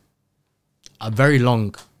took a very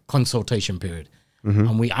long consultation period.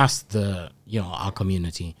 And we asked our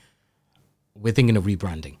community, we're thinking of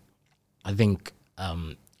rebranding. I think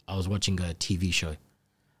I was watching a TV show,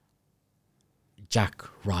 Jack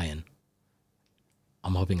Ryan.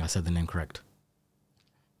 I'm hoping I said the name correct.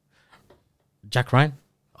 Jack Ryan?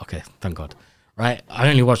 Okay, thank God. Right, I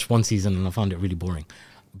only watched one season and I found it really boring.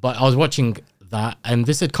 But I was watching that, and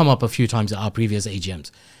this had come up a few times at our previous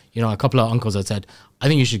AGMs. A couple of uncles had said, I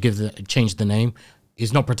think you should change the name.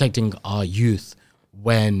 It's not protecting our youth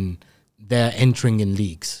when they're entering in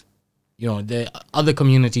leagues. The other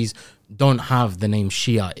communities don't have the name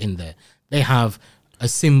Shia in there. They have a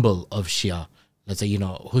symbol of Shia. Let's say,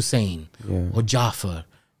 Hussein or Jafar,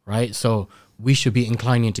 right? So we should be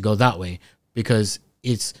inclining to go that way, because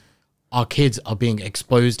it's our kids are being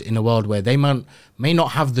exposed in a world where they may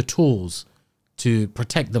not have the tools to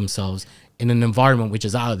protect themselves in an environment which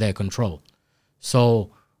is out of their control.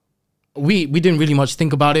 So we didn't really much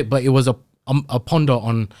think about it, but it was a ponder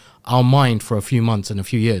on our mind for a few months and a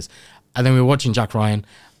few years. And then we were watching Jack Ryan,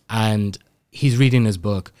 and he's reading his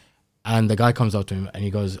book, and the guy comes up to him and he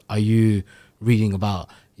goes, are you reading about,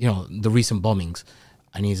 the recent bombings?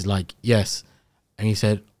 And he's like, yes. And he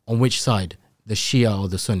said, on which side, the Shia or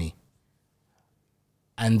the Sunni?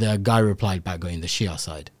 And the guy replied back going, the Shia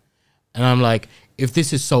side. And I'm like, if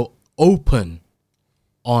this is so open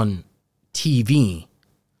on TV,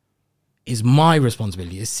 is my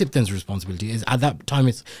responsibility, is Sipton's responsibility, is at that time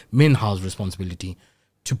it's Minha's responsibility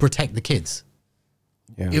to protect the kids.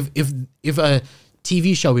 Yeah. If a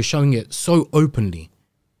TV show is showing it so openly,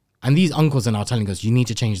 and these uncles are now telling us you need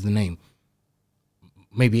to change the name,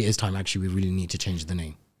 maybe it is time actually we really need to change the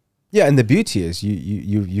name. Yeah, and the beauty is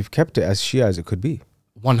you've kept it as Shia as it could be.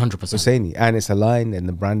 100%. Hussaini, and it's aligned, and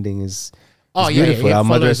the branding is beautiful. Yeah. Our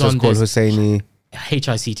madrasa is called Husaini.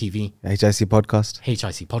 HIC TV. HIC podcast.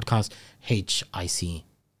 HIC podcast. HIC.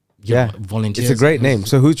 Volunteers. It's a great name.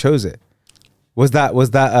 So who chose it? Was that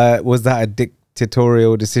a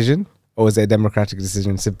dictatorial decision, or was it a democratic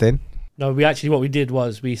decision, Sibtain? No, what we did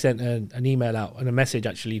was we sent an email out and a message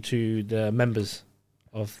actually to the members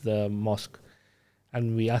of the mosque,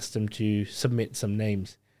 and we asked them to submit some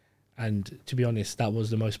names. And to be honest, that was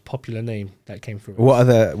the most popular name that came through. What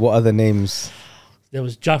other names? There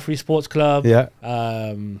was Jaffrey Sports Club. Yeah.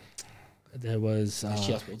 There was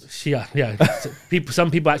Shia. Yeah. Some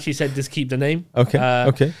people actually said just keep the name. Okay.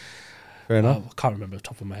 Okay. Fair enough. I can't remember off the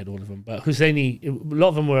top of my head all of them, but Husaini. A lot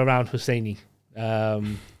of them were around Husaini.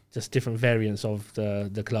 Just different variants of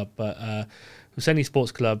the club, but Husaini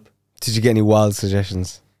Sports Club. Did you get any wild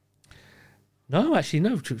suggestions? No, actually,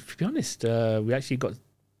 no. To be honest, we actually got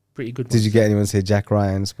pretty good ones. Did you get anyone say Jack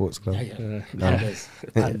Ryan Sports Club? No.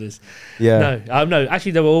 Pandas. Yeah. No.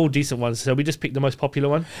 Actually, they were all decent ones. So we just picked the most popular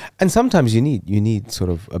one. And sometimes you need sort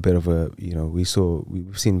of a bit of a, we've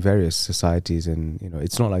seen various societies, and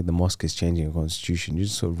it's not like the mosque is changing a constitution. You're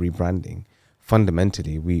just sort of rebranding.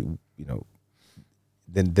 Fundamentally,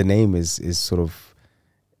 the name is sort of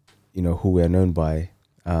who we are known by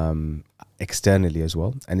externally as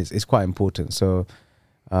well, and it's quite important. So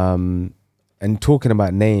and talking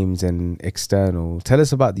about names and external, tell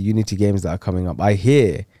us about the Unity Games that are coming up. I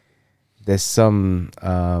hear there's some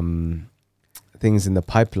things in the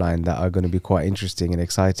pipeline that are going to be quite interesting and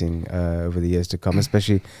exciting over the years to come,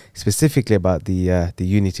 specifically about the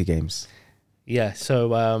Unity Games. Yeah,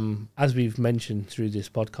 so as we've mentioned through this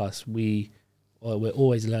podcast, we're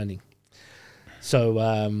always learning. So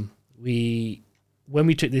when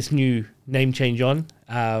we took this new name change on,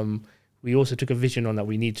 we also took a vision on that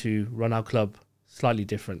we need to run our club slightly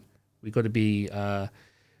different. We've got to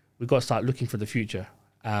start looking for the future.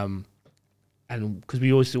 And because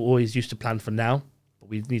we always used to plan for now, but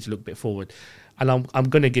we need to look a bit forward. And I'm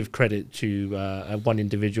going to give credit to one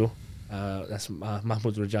individual. That's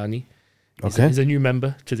Mahmoud Rajani. He's a new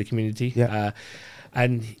member to the community. Yeah.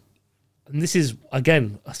 And this is,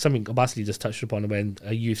 again, something Abbasli just touched upon when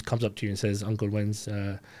a youth comes up to you and says, Uncle, when's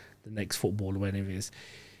the next football or whenever it is.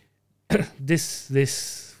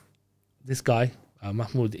 This guy,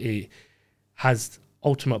 Mahmoud, has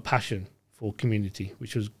ultimate passion for community,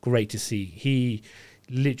 which was great to see. He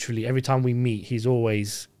literally, every time we meet, he's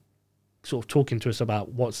always sort of talking to us about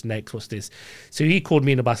what's next, what's this. So he called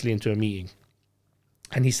me and Abbasli into a meeting,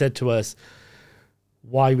 and he said to us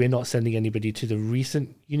why we're not sending anybody to the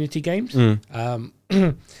recent Unity Games. And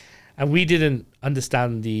we didn't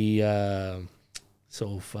understand the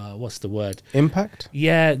what's the word? Impact?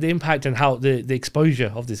 Yeah, the impact and how the exposure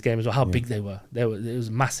of this game as well, how big they were. It was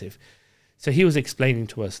massive. So he was explaining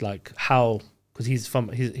to us like how, because he's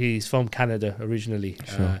from Canada originally.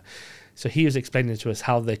 Sure. So he was explaining to us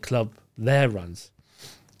how their club there runs.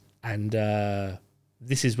 And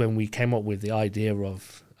this is when we came up with the idea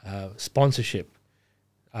of sponsorship.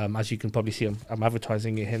 As you can probably see, I'm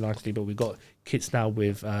advertising it here nicely, but we've got kits now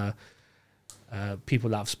with people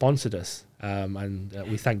that have sponsored us. And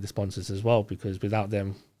we thank the sponsors as well, because without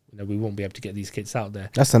them, we won't be able to get these kits out there.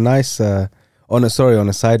 That's a nice, on a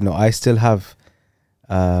side note, I still have,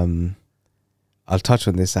 I'll touch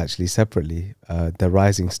on this actually separately, the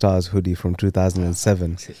Rising Stars hoodie from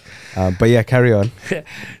 2007. But yeah, carry on.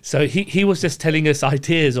 So he was just telling us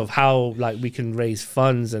ideas of how we can raise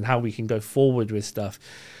funds and how we can go forward with stuff.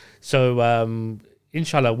 So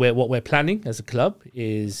inshallah, what we're planning as a club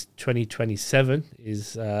is 2027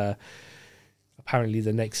 is apparently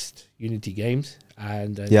the next Unity Games.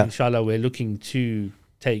 And inshallah, we're looking to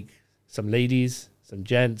take some ladies, some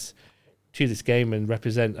gents to this game and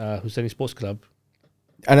represent Husaini Sports Club.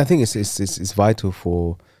 And I think it's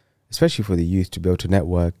vital especially for the youth, to be able to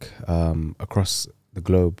network assume the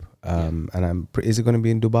globe. And is it going to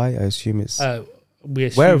be in Dubai? I assume it's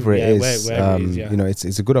wherever it is.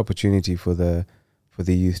 It's a good opportunity for the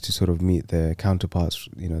youth to sort of meet their counterparts,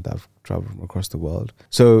 that have traveled from across the world.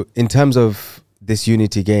 So in terms of this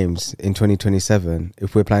Unity Games in 2027,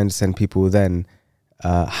 if we're planning to send people then,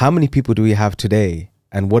 how many people do we have today,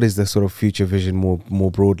 and what is the sort of future vision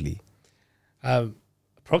more broadly?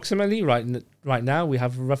 Approximately right now we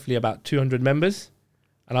have roughly about 200 members,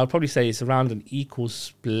 and I'll probably say it's around an equal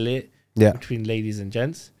split between ladies and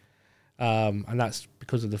gents, and that's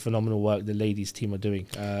because of the phenomenal work the ladies team are doing.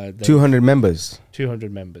 200 members.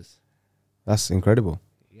 That's incredible.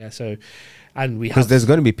 Yeah. So, and because there's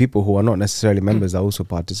going to be people who are not necessarily members that also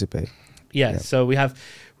participate. Yeah. So we have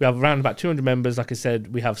around about 200 members. Like I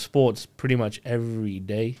said, we have sports pretty much every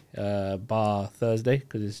day, bar Thursday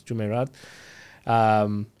because it's Jumeirah.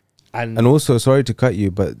 And also, sorry to cut you,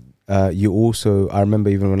 but you also, I remember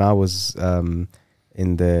even when I was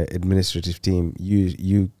in the administrative team,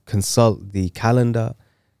 you consult the calendar,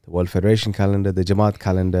 the World Federation calendar, the Jamaat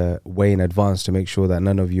calendar way in advance to make sure that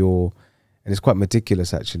none of your and it's quite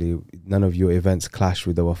meticulous actually. None of your events clash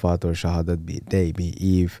with the Wafat or Shahadat, be it day, be it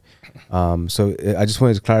Eve. So I just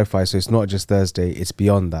wanted to clarify. So it's not just Thursday; it's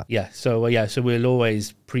beyond that. Yeah. So so we'll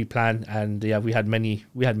always pre-plan, and we had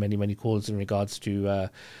many calls in regards to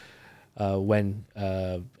when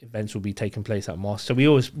events will be taking place at mosque. So we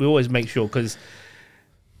always make sure, because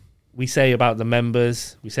we say about the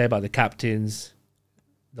members, we say about the captains,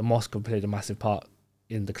 the mosque have played a massive part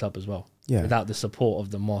in the club as well. Yeah. Without the support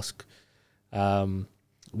of the mosque,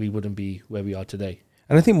 we wouldn't be where we are today.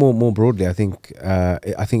 And I think more broadly, I think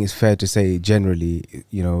it's fair to say generally,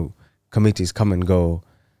 you know, committees come and go,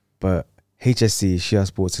 but HSC Shia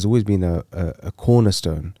Sports has always been a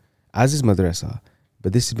cornerstone, as is Madrasa.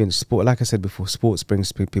 But this has been sport. Like I said before, sports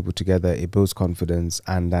brings people together. It builds confidence,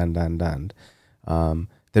 and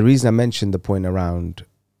the reason I mentioned the point around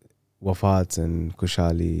Wafats and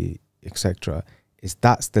Kushali, etc., is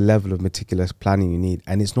that's the level of meticulous planning you need,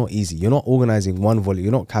 and it's not easy. You're not organizing one volley.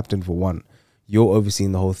 You're not captain for one. You're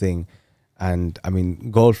overseeing the whole thing. And I mean,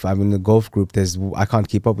 golf. I'm in the golf group. I can't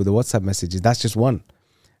keep up with the WhatsApp messages. That's just one.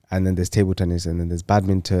 And then there's table tennis, and then there's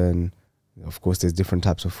badminton. Of course, there's different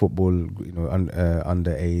types of football. You know,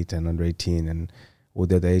 under 8 and under 18, and all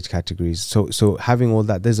the other age categories. So having all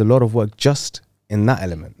that, there's a lot of work just in that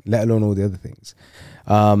element, let alone all the other things.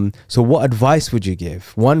 So what advice would you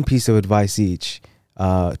give? One piece of advice each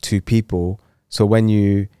to people. So when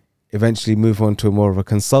you eventually move on to more of a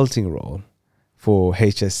consulting role for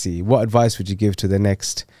HSC, what advice would you give to the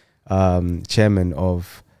next chairman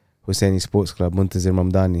of Husaini Sports Club, Muntazir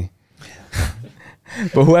Mamdani?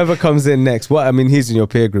 But whoever comes in next, he's in your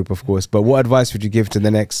peer group, of course, but what advice would you give to the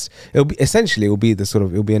next? It'll be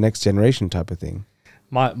a next generation type of thing.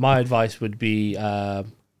 My advice would be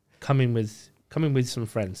coming with some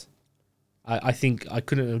friends. I think I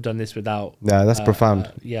couldn't have done this without. Yeah, that's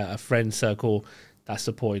profound. A friend circle that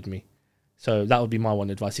supported me. So that would be my one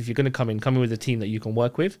advice. If you're going to come in with a team that you can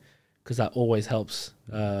work with, because that always helps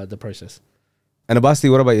the process. And Abbasi,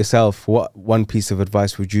 what about yourself? What one piece of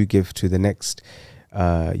advice would you give to the next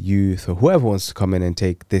youth or whoever wants to come in and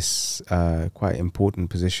take this quite important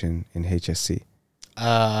position in HSC?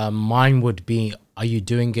 Mine would be, are you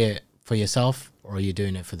doing it for yourself or are you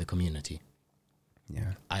doing it for the community?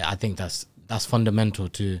 Yeah, I think that's fundamental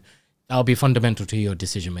that'll be fundamental to your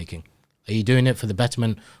decision making. Are you doing it for the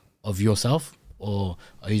betterment of yourself, or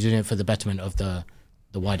are you doing it for the betterment of the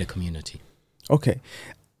wider community? Okay.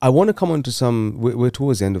 I want to come on to we're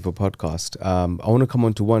towards the end of a podcast. I want to come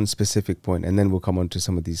on to one specific point, and then we'll come on to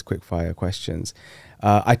some of these quick fire questions.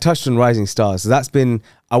 I touched on Rising Stars. So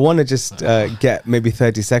I want to just get maybe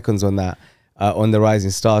 30 seconds on that, on the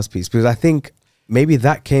Rising Stars piece, because I think maybe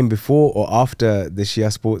that came before or after the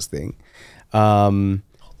Shia Sports thing,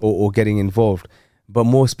 or getting involved. But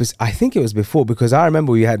more I think it was before, because I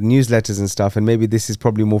remember we had newsletters and stuff, and maybe this is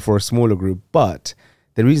probably more for a smaller group. But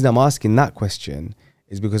the reason I'm asking that question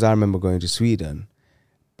is because I remember going to Sweden.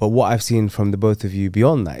 But what I've seen from the both of you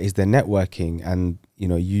beyond that is the networking, and you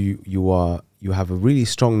know, you have a really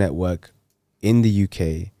strong network in the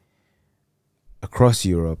UK, across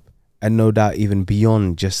Europe, and no doubt even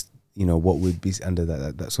beyond just, you know, what would be under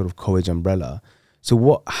that sort of co-age umbrella.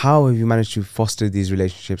 So how have you managed to foster these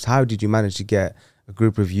relationships? How did you manage to get a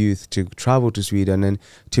group of youth to travel to Sweden? And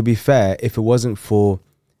to be fair, if it wasn't for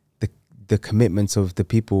the commitments of the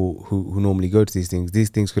people who normally go to these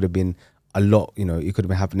things could have been a lot, you know, it could have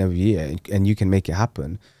been happening every year, and you can make it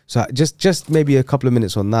happen. So just maybe a couple of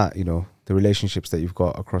minutes on that, you know, the relationships that you've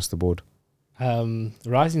got across the board.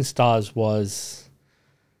 Rising Stars was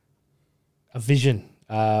a vision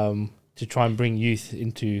to try and bring youth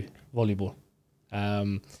into volleyball.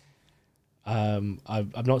 I'm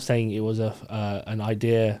not saying it was an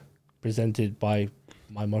idea presented by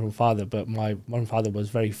my mother and father, but my mother and father was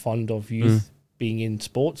very fond of youth being in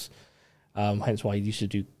sports. Hence why he used to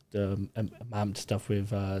do the MAMT stuff with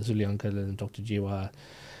Zuli Uncle and Dr. Jiwa.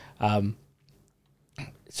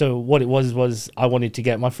 So what it was I wanted to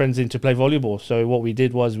get my friends in to play volleyball. So what we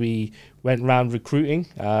did was we went around recruiting.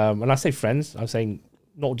 And I say friends, I'm saying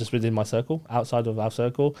not just within my circle, outside of our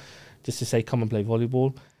circle, just to say, come and play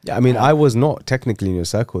volleyball. Yeah, I mean, I was not technically in your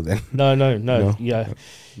circle then. No. Yeah,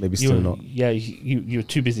 maybe still not. Yeah, you were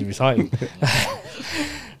too busy reciting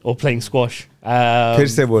or playing squash. So we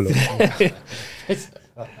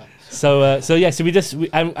just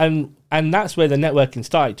and that's where the networking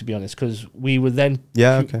started, to be honest, because we would then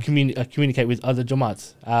communicate with other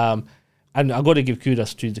Jamaats. And I got to give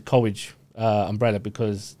kudos to the college umbrella,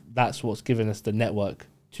 because that's what's given us the network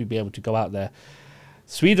to be able to go out there.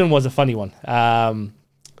 Sweden was a funny one.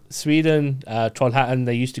 Sweden, Trollhättan,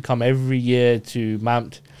 they used to come every year to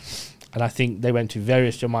MAMT. And I think they went to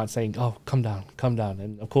various Jamaats saying, oh, come down.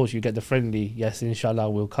 And of course, you get the friendly, yes, inshallah,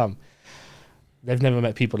 we'll come. They've never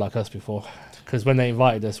met people like us before. Because when they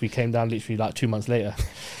invited us, we came down literally like 2 months later.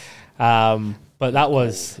 But that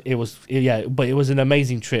was, it was an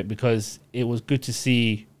amazing trip because it was good to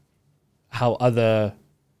see how other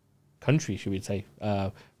countries, should we say,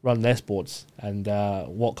 run their sports and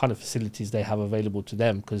what kind of facilities they have available to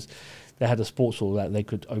them, because they had a sports hall that they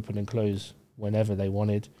could open and close whenever they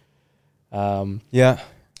wanted. But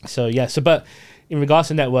in regards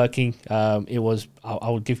to networking, it was, I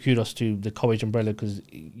would give kudos to the college umbrella because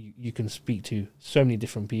you can speak to so many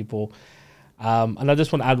different people. And I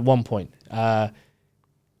just want to add one point, and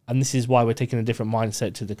this is why we're taking a different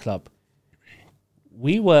mindset to the club.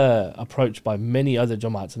 We were approached by many other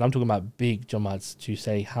Jamaats, and I'm talking about big Jamaats, to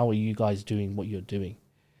say, how are you guys doing what you're doing?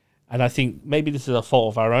 And I think maybe this is a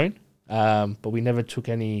fault of our own, but we never took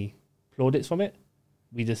any plaudits from it.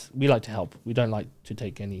 We like to help. We don't like to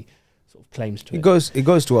take any sort of claims to it. It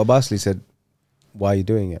goes to what Basli said. Why are you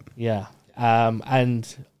doing it? Yeah.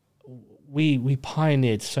 And we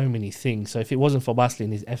pioneered so many things. So if it wasn't for Basli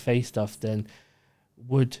and his FA stuff, then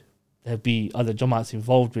would there be other Jamaats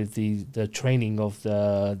involved with the training of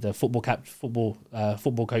the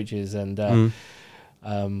football coaches and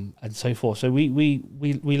so forth? So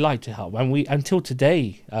we like to help. And we, until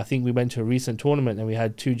today, I think we went to a recent tournament and we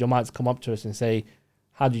had 2 Jamaats come up to us and say,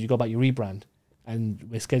 how did you go about your rebrand? And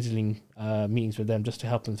we're scheduling meetings with them just to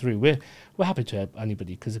help them through. We're happy to help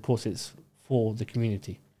anybody because, of course, it's for the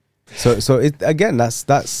community. So it, again, that's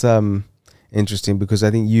interesting because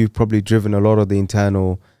I think you've probably driven a lot of the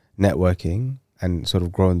internal networking and sort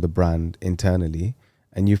of grown the brand internally,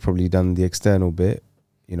 and you've probably done the external bit,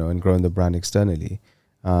 and grown the brand externally,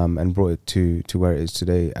 and brought it to where it is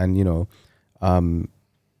today. And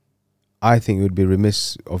I think it would be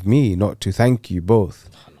remiss of me not to thank you both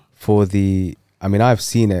for I've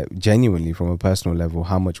seen it genuinely from a personal level,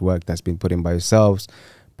 how much work that's been put in by yourselves,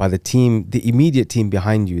 by the team, the immediate team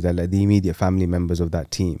behind you, that the immediate family members of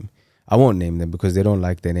that team. I won't name them because they don't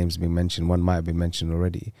like their names being mentioned. One might have been mentioned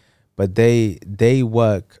already, but they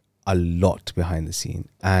work a lot behind the scene,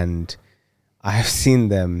 and I have seen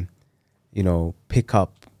them, pick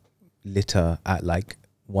up litter at like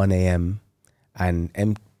 1 a.m.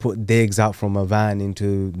 and put digs out from a van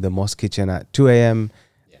into the mosque kitchen at 2 a.m.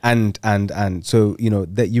 And so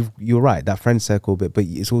that you're right, that friend circle bit, but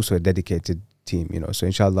it's also a dedicated team. So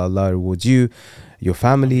inshallah, Allah rewards you, your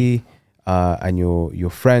family, and your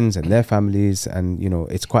friends and their families, and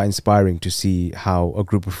it's quite inspiring to see how a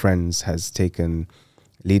group of friends has taken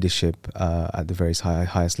leadership at the very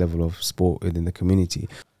highest level of sport within the community.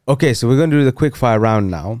 Okay, so we're going to do the quick fire round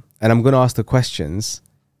now, and I'm going to ask the questions.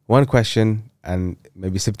 One question, and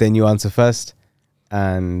maybe Sibtain, you answer first,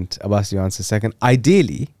 and Abbas, you answer second.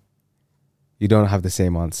 Ideally, you don't have the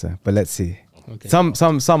same answer, but let's see. Okay. Some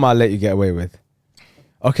I'll let you get away with.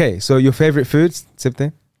 Okay, so your favorite foods,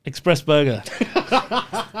 Sibtain? Express Burger.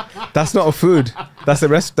 That's not a food. That's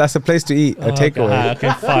a place to eat. A takeaway.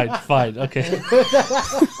 Okay, fine. Okay.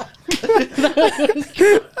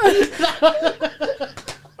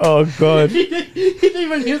 Oh God. He didn't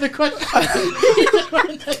even hear the question.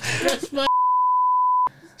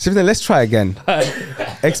 Sibtain, let's try again.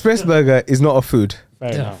 Express Burger is not a food.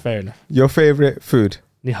 Fair enough. Your favorite food?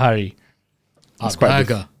 Nihari.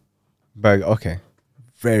 Burger. Burger. Okay.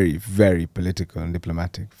 Very, very political and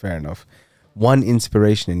diplomatic. Fair enough. One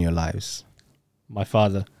inspiration in your lives? My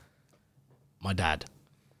father. My dad.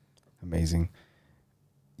 Amazing.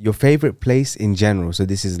 Your favorite place in general? So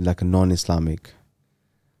this is like a non-Islamic.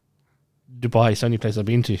 Dubai is the only place I've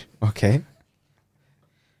been to. Okay.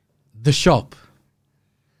 The shop.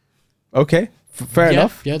 Okay. Fair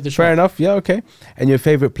enough. Yeah, the shop. Fair enough. Yeah, okay. And your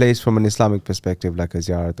favorite place from an Islamic perspective, like a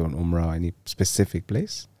ziyarat or umrah, any specific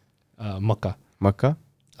place? Makkah. Makkah?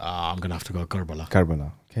 I'm going to have to go Karbala.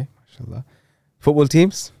 Karbala. Okay. Mashallah. Football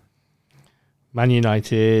teams? Man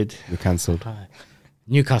United. You're cancelled.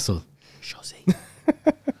 Newcastle.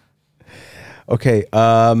 Okay.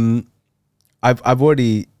 I've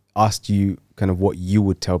already asked you kind of what you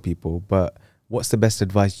would tell people, but what's the best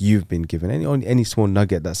advice you've been given? Any small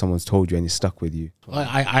nugget that someone's told you and it's stuck with you? Well,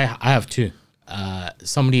 I have two.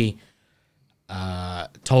 Somebody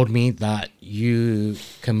told me that you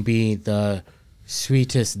can be the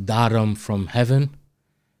sweetest dharam from heaven,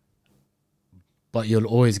 but you'll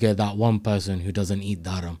always get that one person who doesn't eat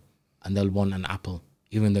dharam and they'll want an apple,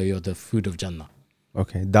 even though you're the fruit of Jannah.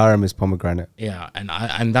 Okay, dharam is pomegranate. Yeah,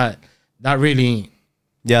 and that really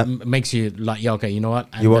makes you like, yeah, okay, you know what?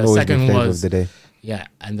 And you won't the always second be flavor was, of the day. Yeah,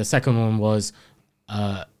 and the second one was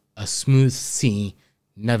a smooth sea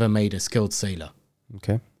never made a skilled sailor.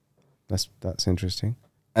 Okay. That's interesting.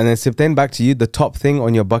 And then Sibtain, back to you. The top thing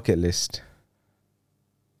on your bucket list.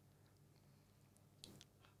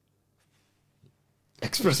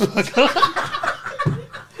 Express burger.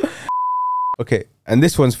 Okay, and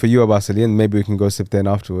this one's for you, Abbas Ali, and maybe we can go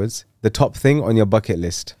Sibtain afterwards. The top thing on your bucket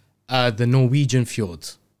list. The Norwegian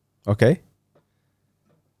fjords. Okay.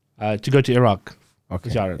 To go to Iraq.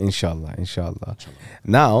 Okay. Inshallah.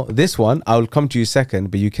 Now, this one, I'll come to you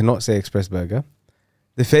second, but you cannot say Express Burger.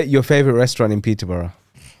 Your favorite restaurant in Peterborough.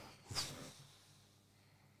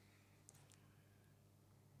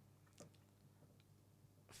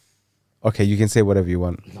 Okay, you can say whatever you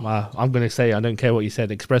want. I'm going to say, I don't care what you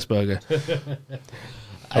said, Express Burger.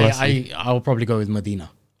 I'll probably go with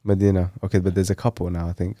Medina. Medina. Okay, but there's a couple now,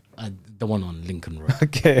 I think. The one on Lincoln Road.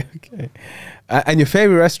 Okay. And your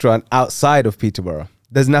favorite restaurant outside of Peterborough?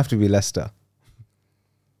 Doesn't have to be Leicester.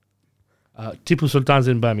 Tipu Sultan's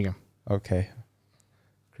in Birmingham. Okay.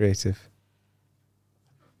 Creative.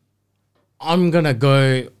 I'm going to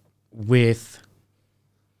go with...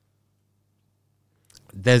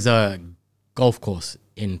 There's a golf course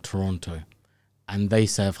in Toronto and they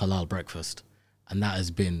serve halal breakfast. And that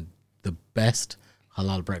has been the best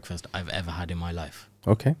halal breakfast I've ever had in my life.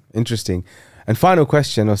 Okay, interesting. And final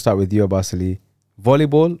question, I'll start with you, Abbas Ali.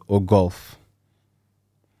 Volleyball or golf?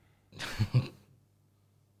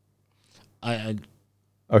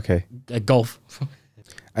 Okay. Golf.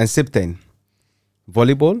 And Sibtain,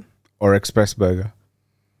 volleyball or Express Burger?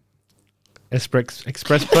 Express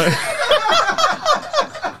Burger.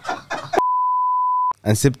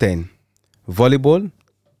 And Sibtain, volleyball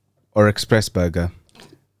or Express Burger?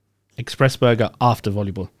 Express Burger after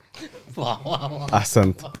volleyball.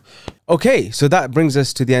 Ahsant. Okay, so that brings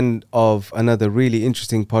us to the end of another really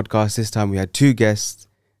interesting podcast. This time we had two guests,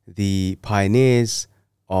 the pioneers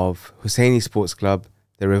of Husaini Sports Club,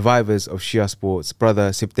 the revivers of Shia Sports, brother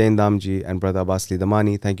Sibtain Damji and brother Abbas Ali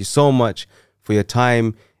Damani. Thank you so much for your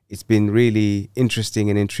time. It's been really interesting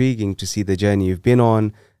and intriguing to see the journey you've been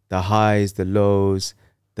on, the highs, the lows,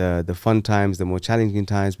 the fun times, the more challenging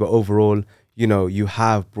times. But overall, you know, you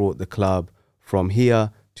have brought the club from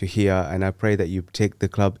here to here. And I pray that you take the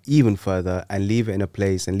club even further and leave it in a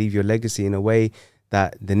place and leave your legacy in a way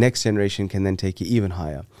that the next generation can then take it even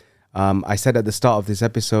higher. I said at the start of this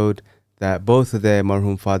episode that both of their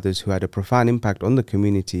marhum fathers, who had a profound impact on the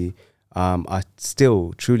community, are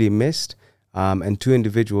still truly missed. And two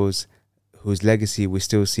individuals whose legacy we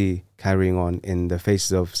still see carrying on in the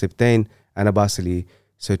faces of Sibtain and Abbas Ali.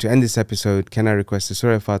 So to end this episode, can I request a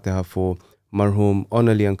Surah Fatiha for marhum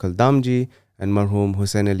Onali Uncle Damji and marhum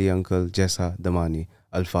Hussein Ali Uncle Jessa Damani.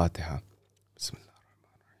 Al-Fatiha.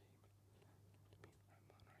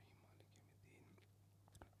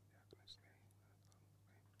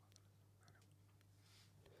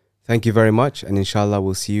 Thank you very much, and inshallah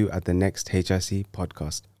we'll see you at the next HIC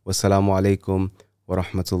podcast. Wassalamu alaikum wa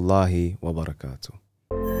rahmatullahi wa barakatuh.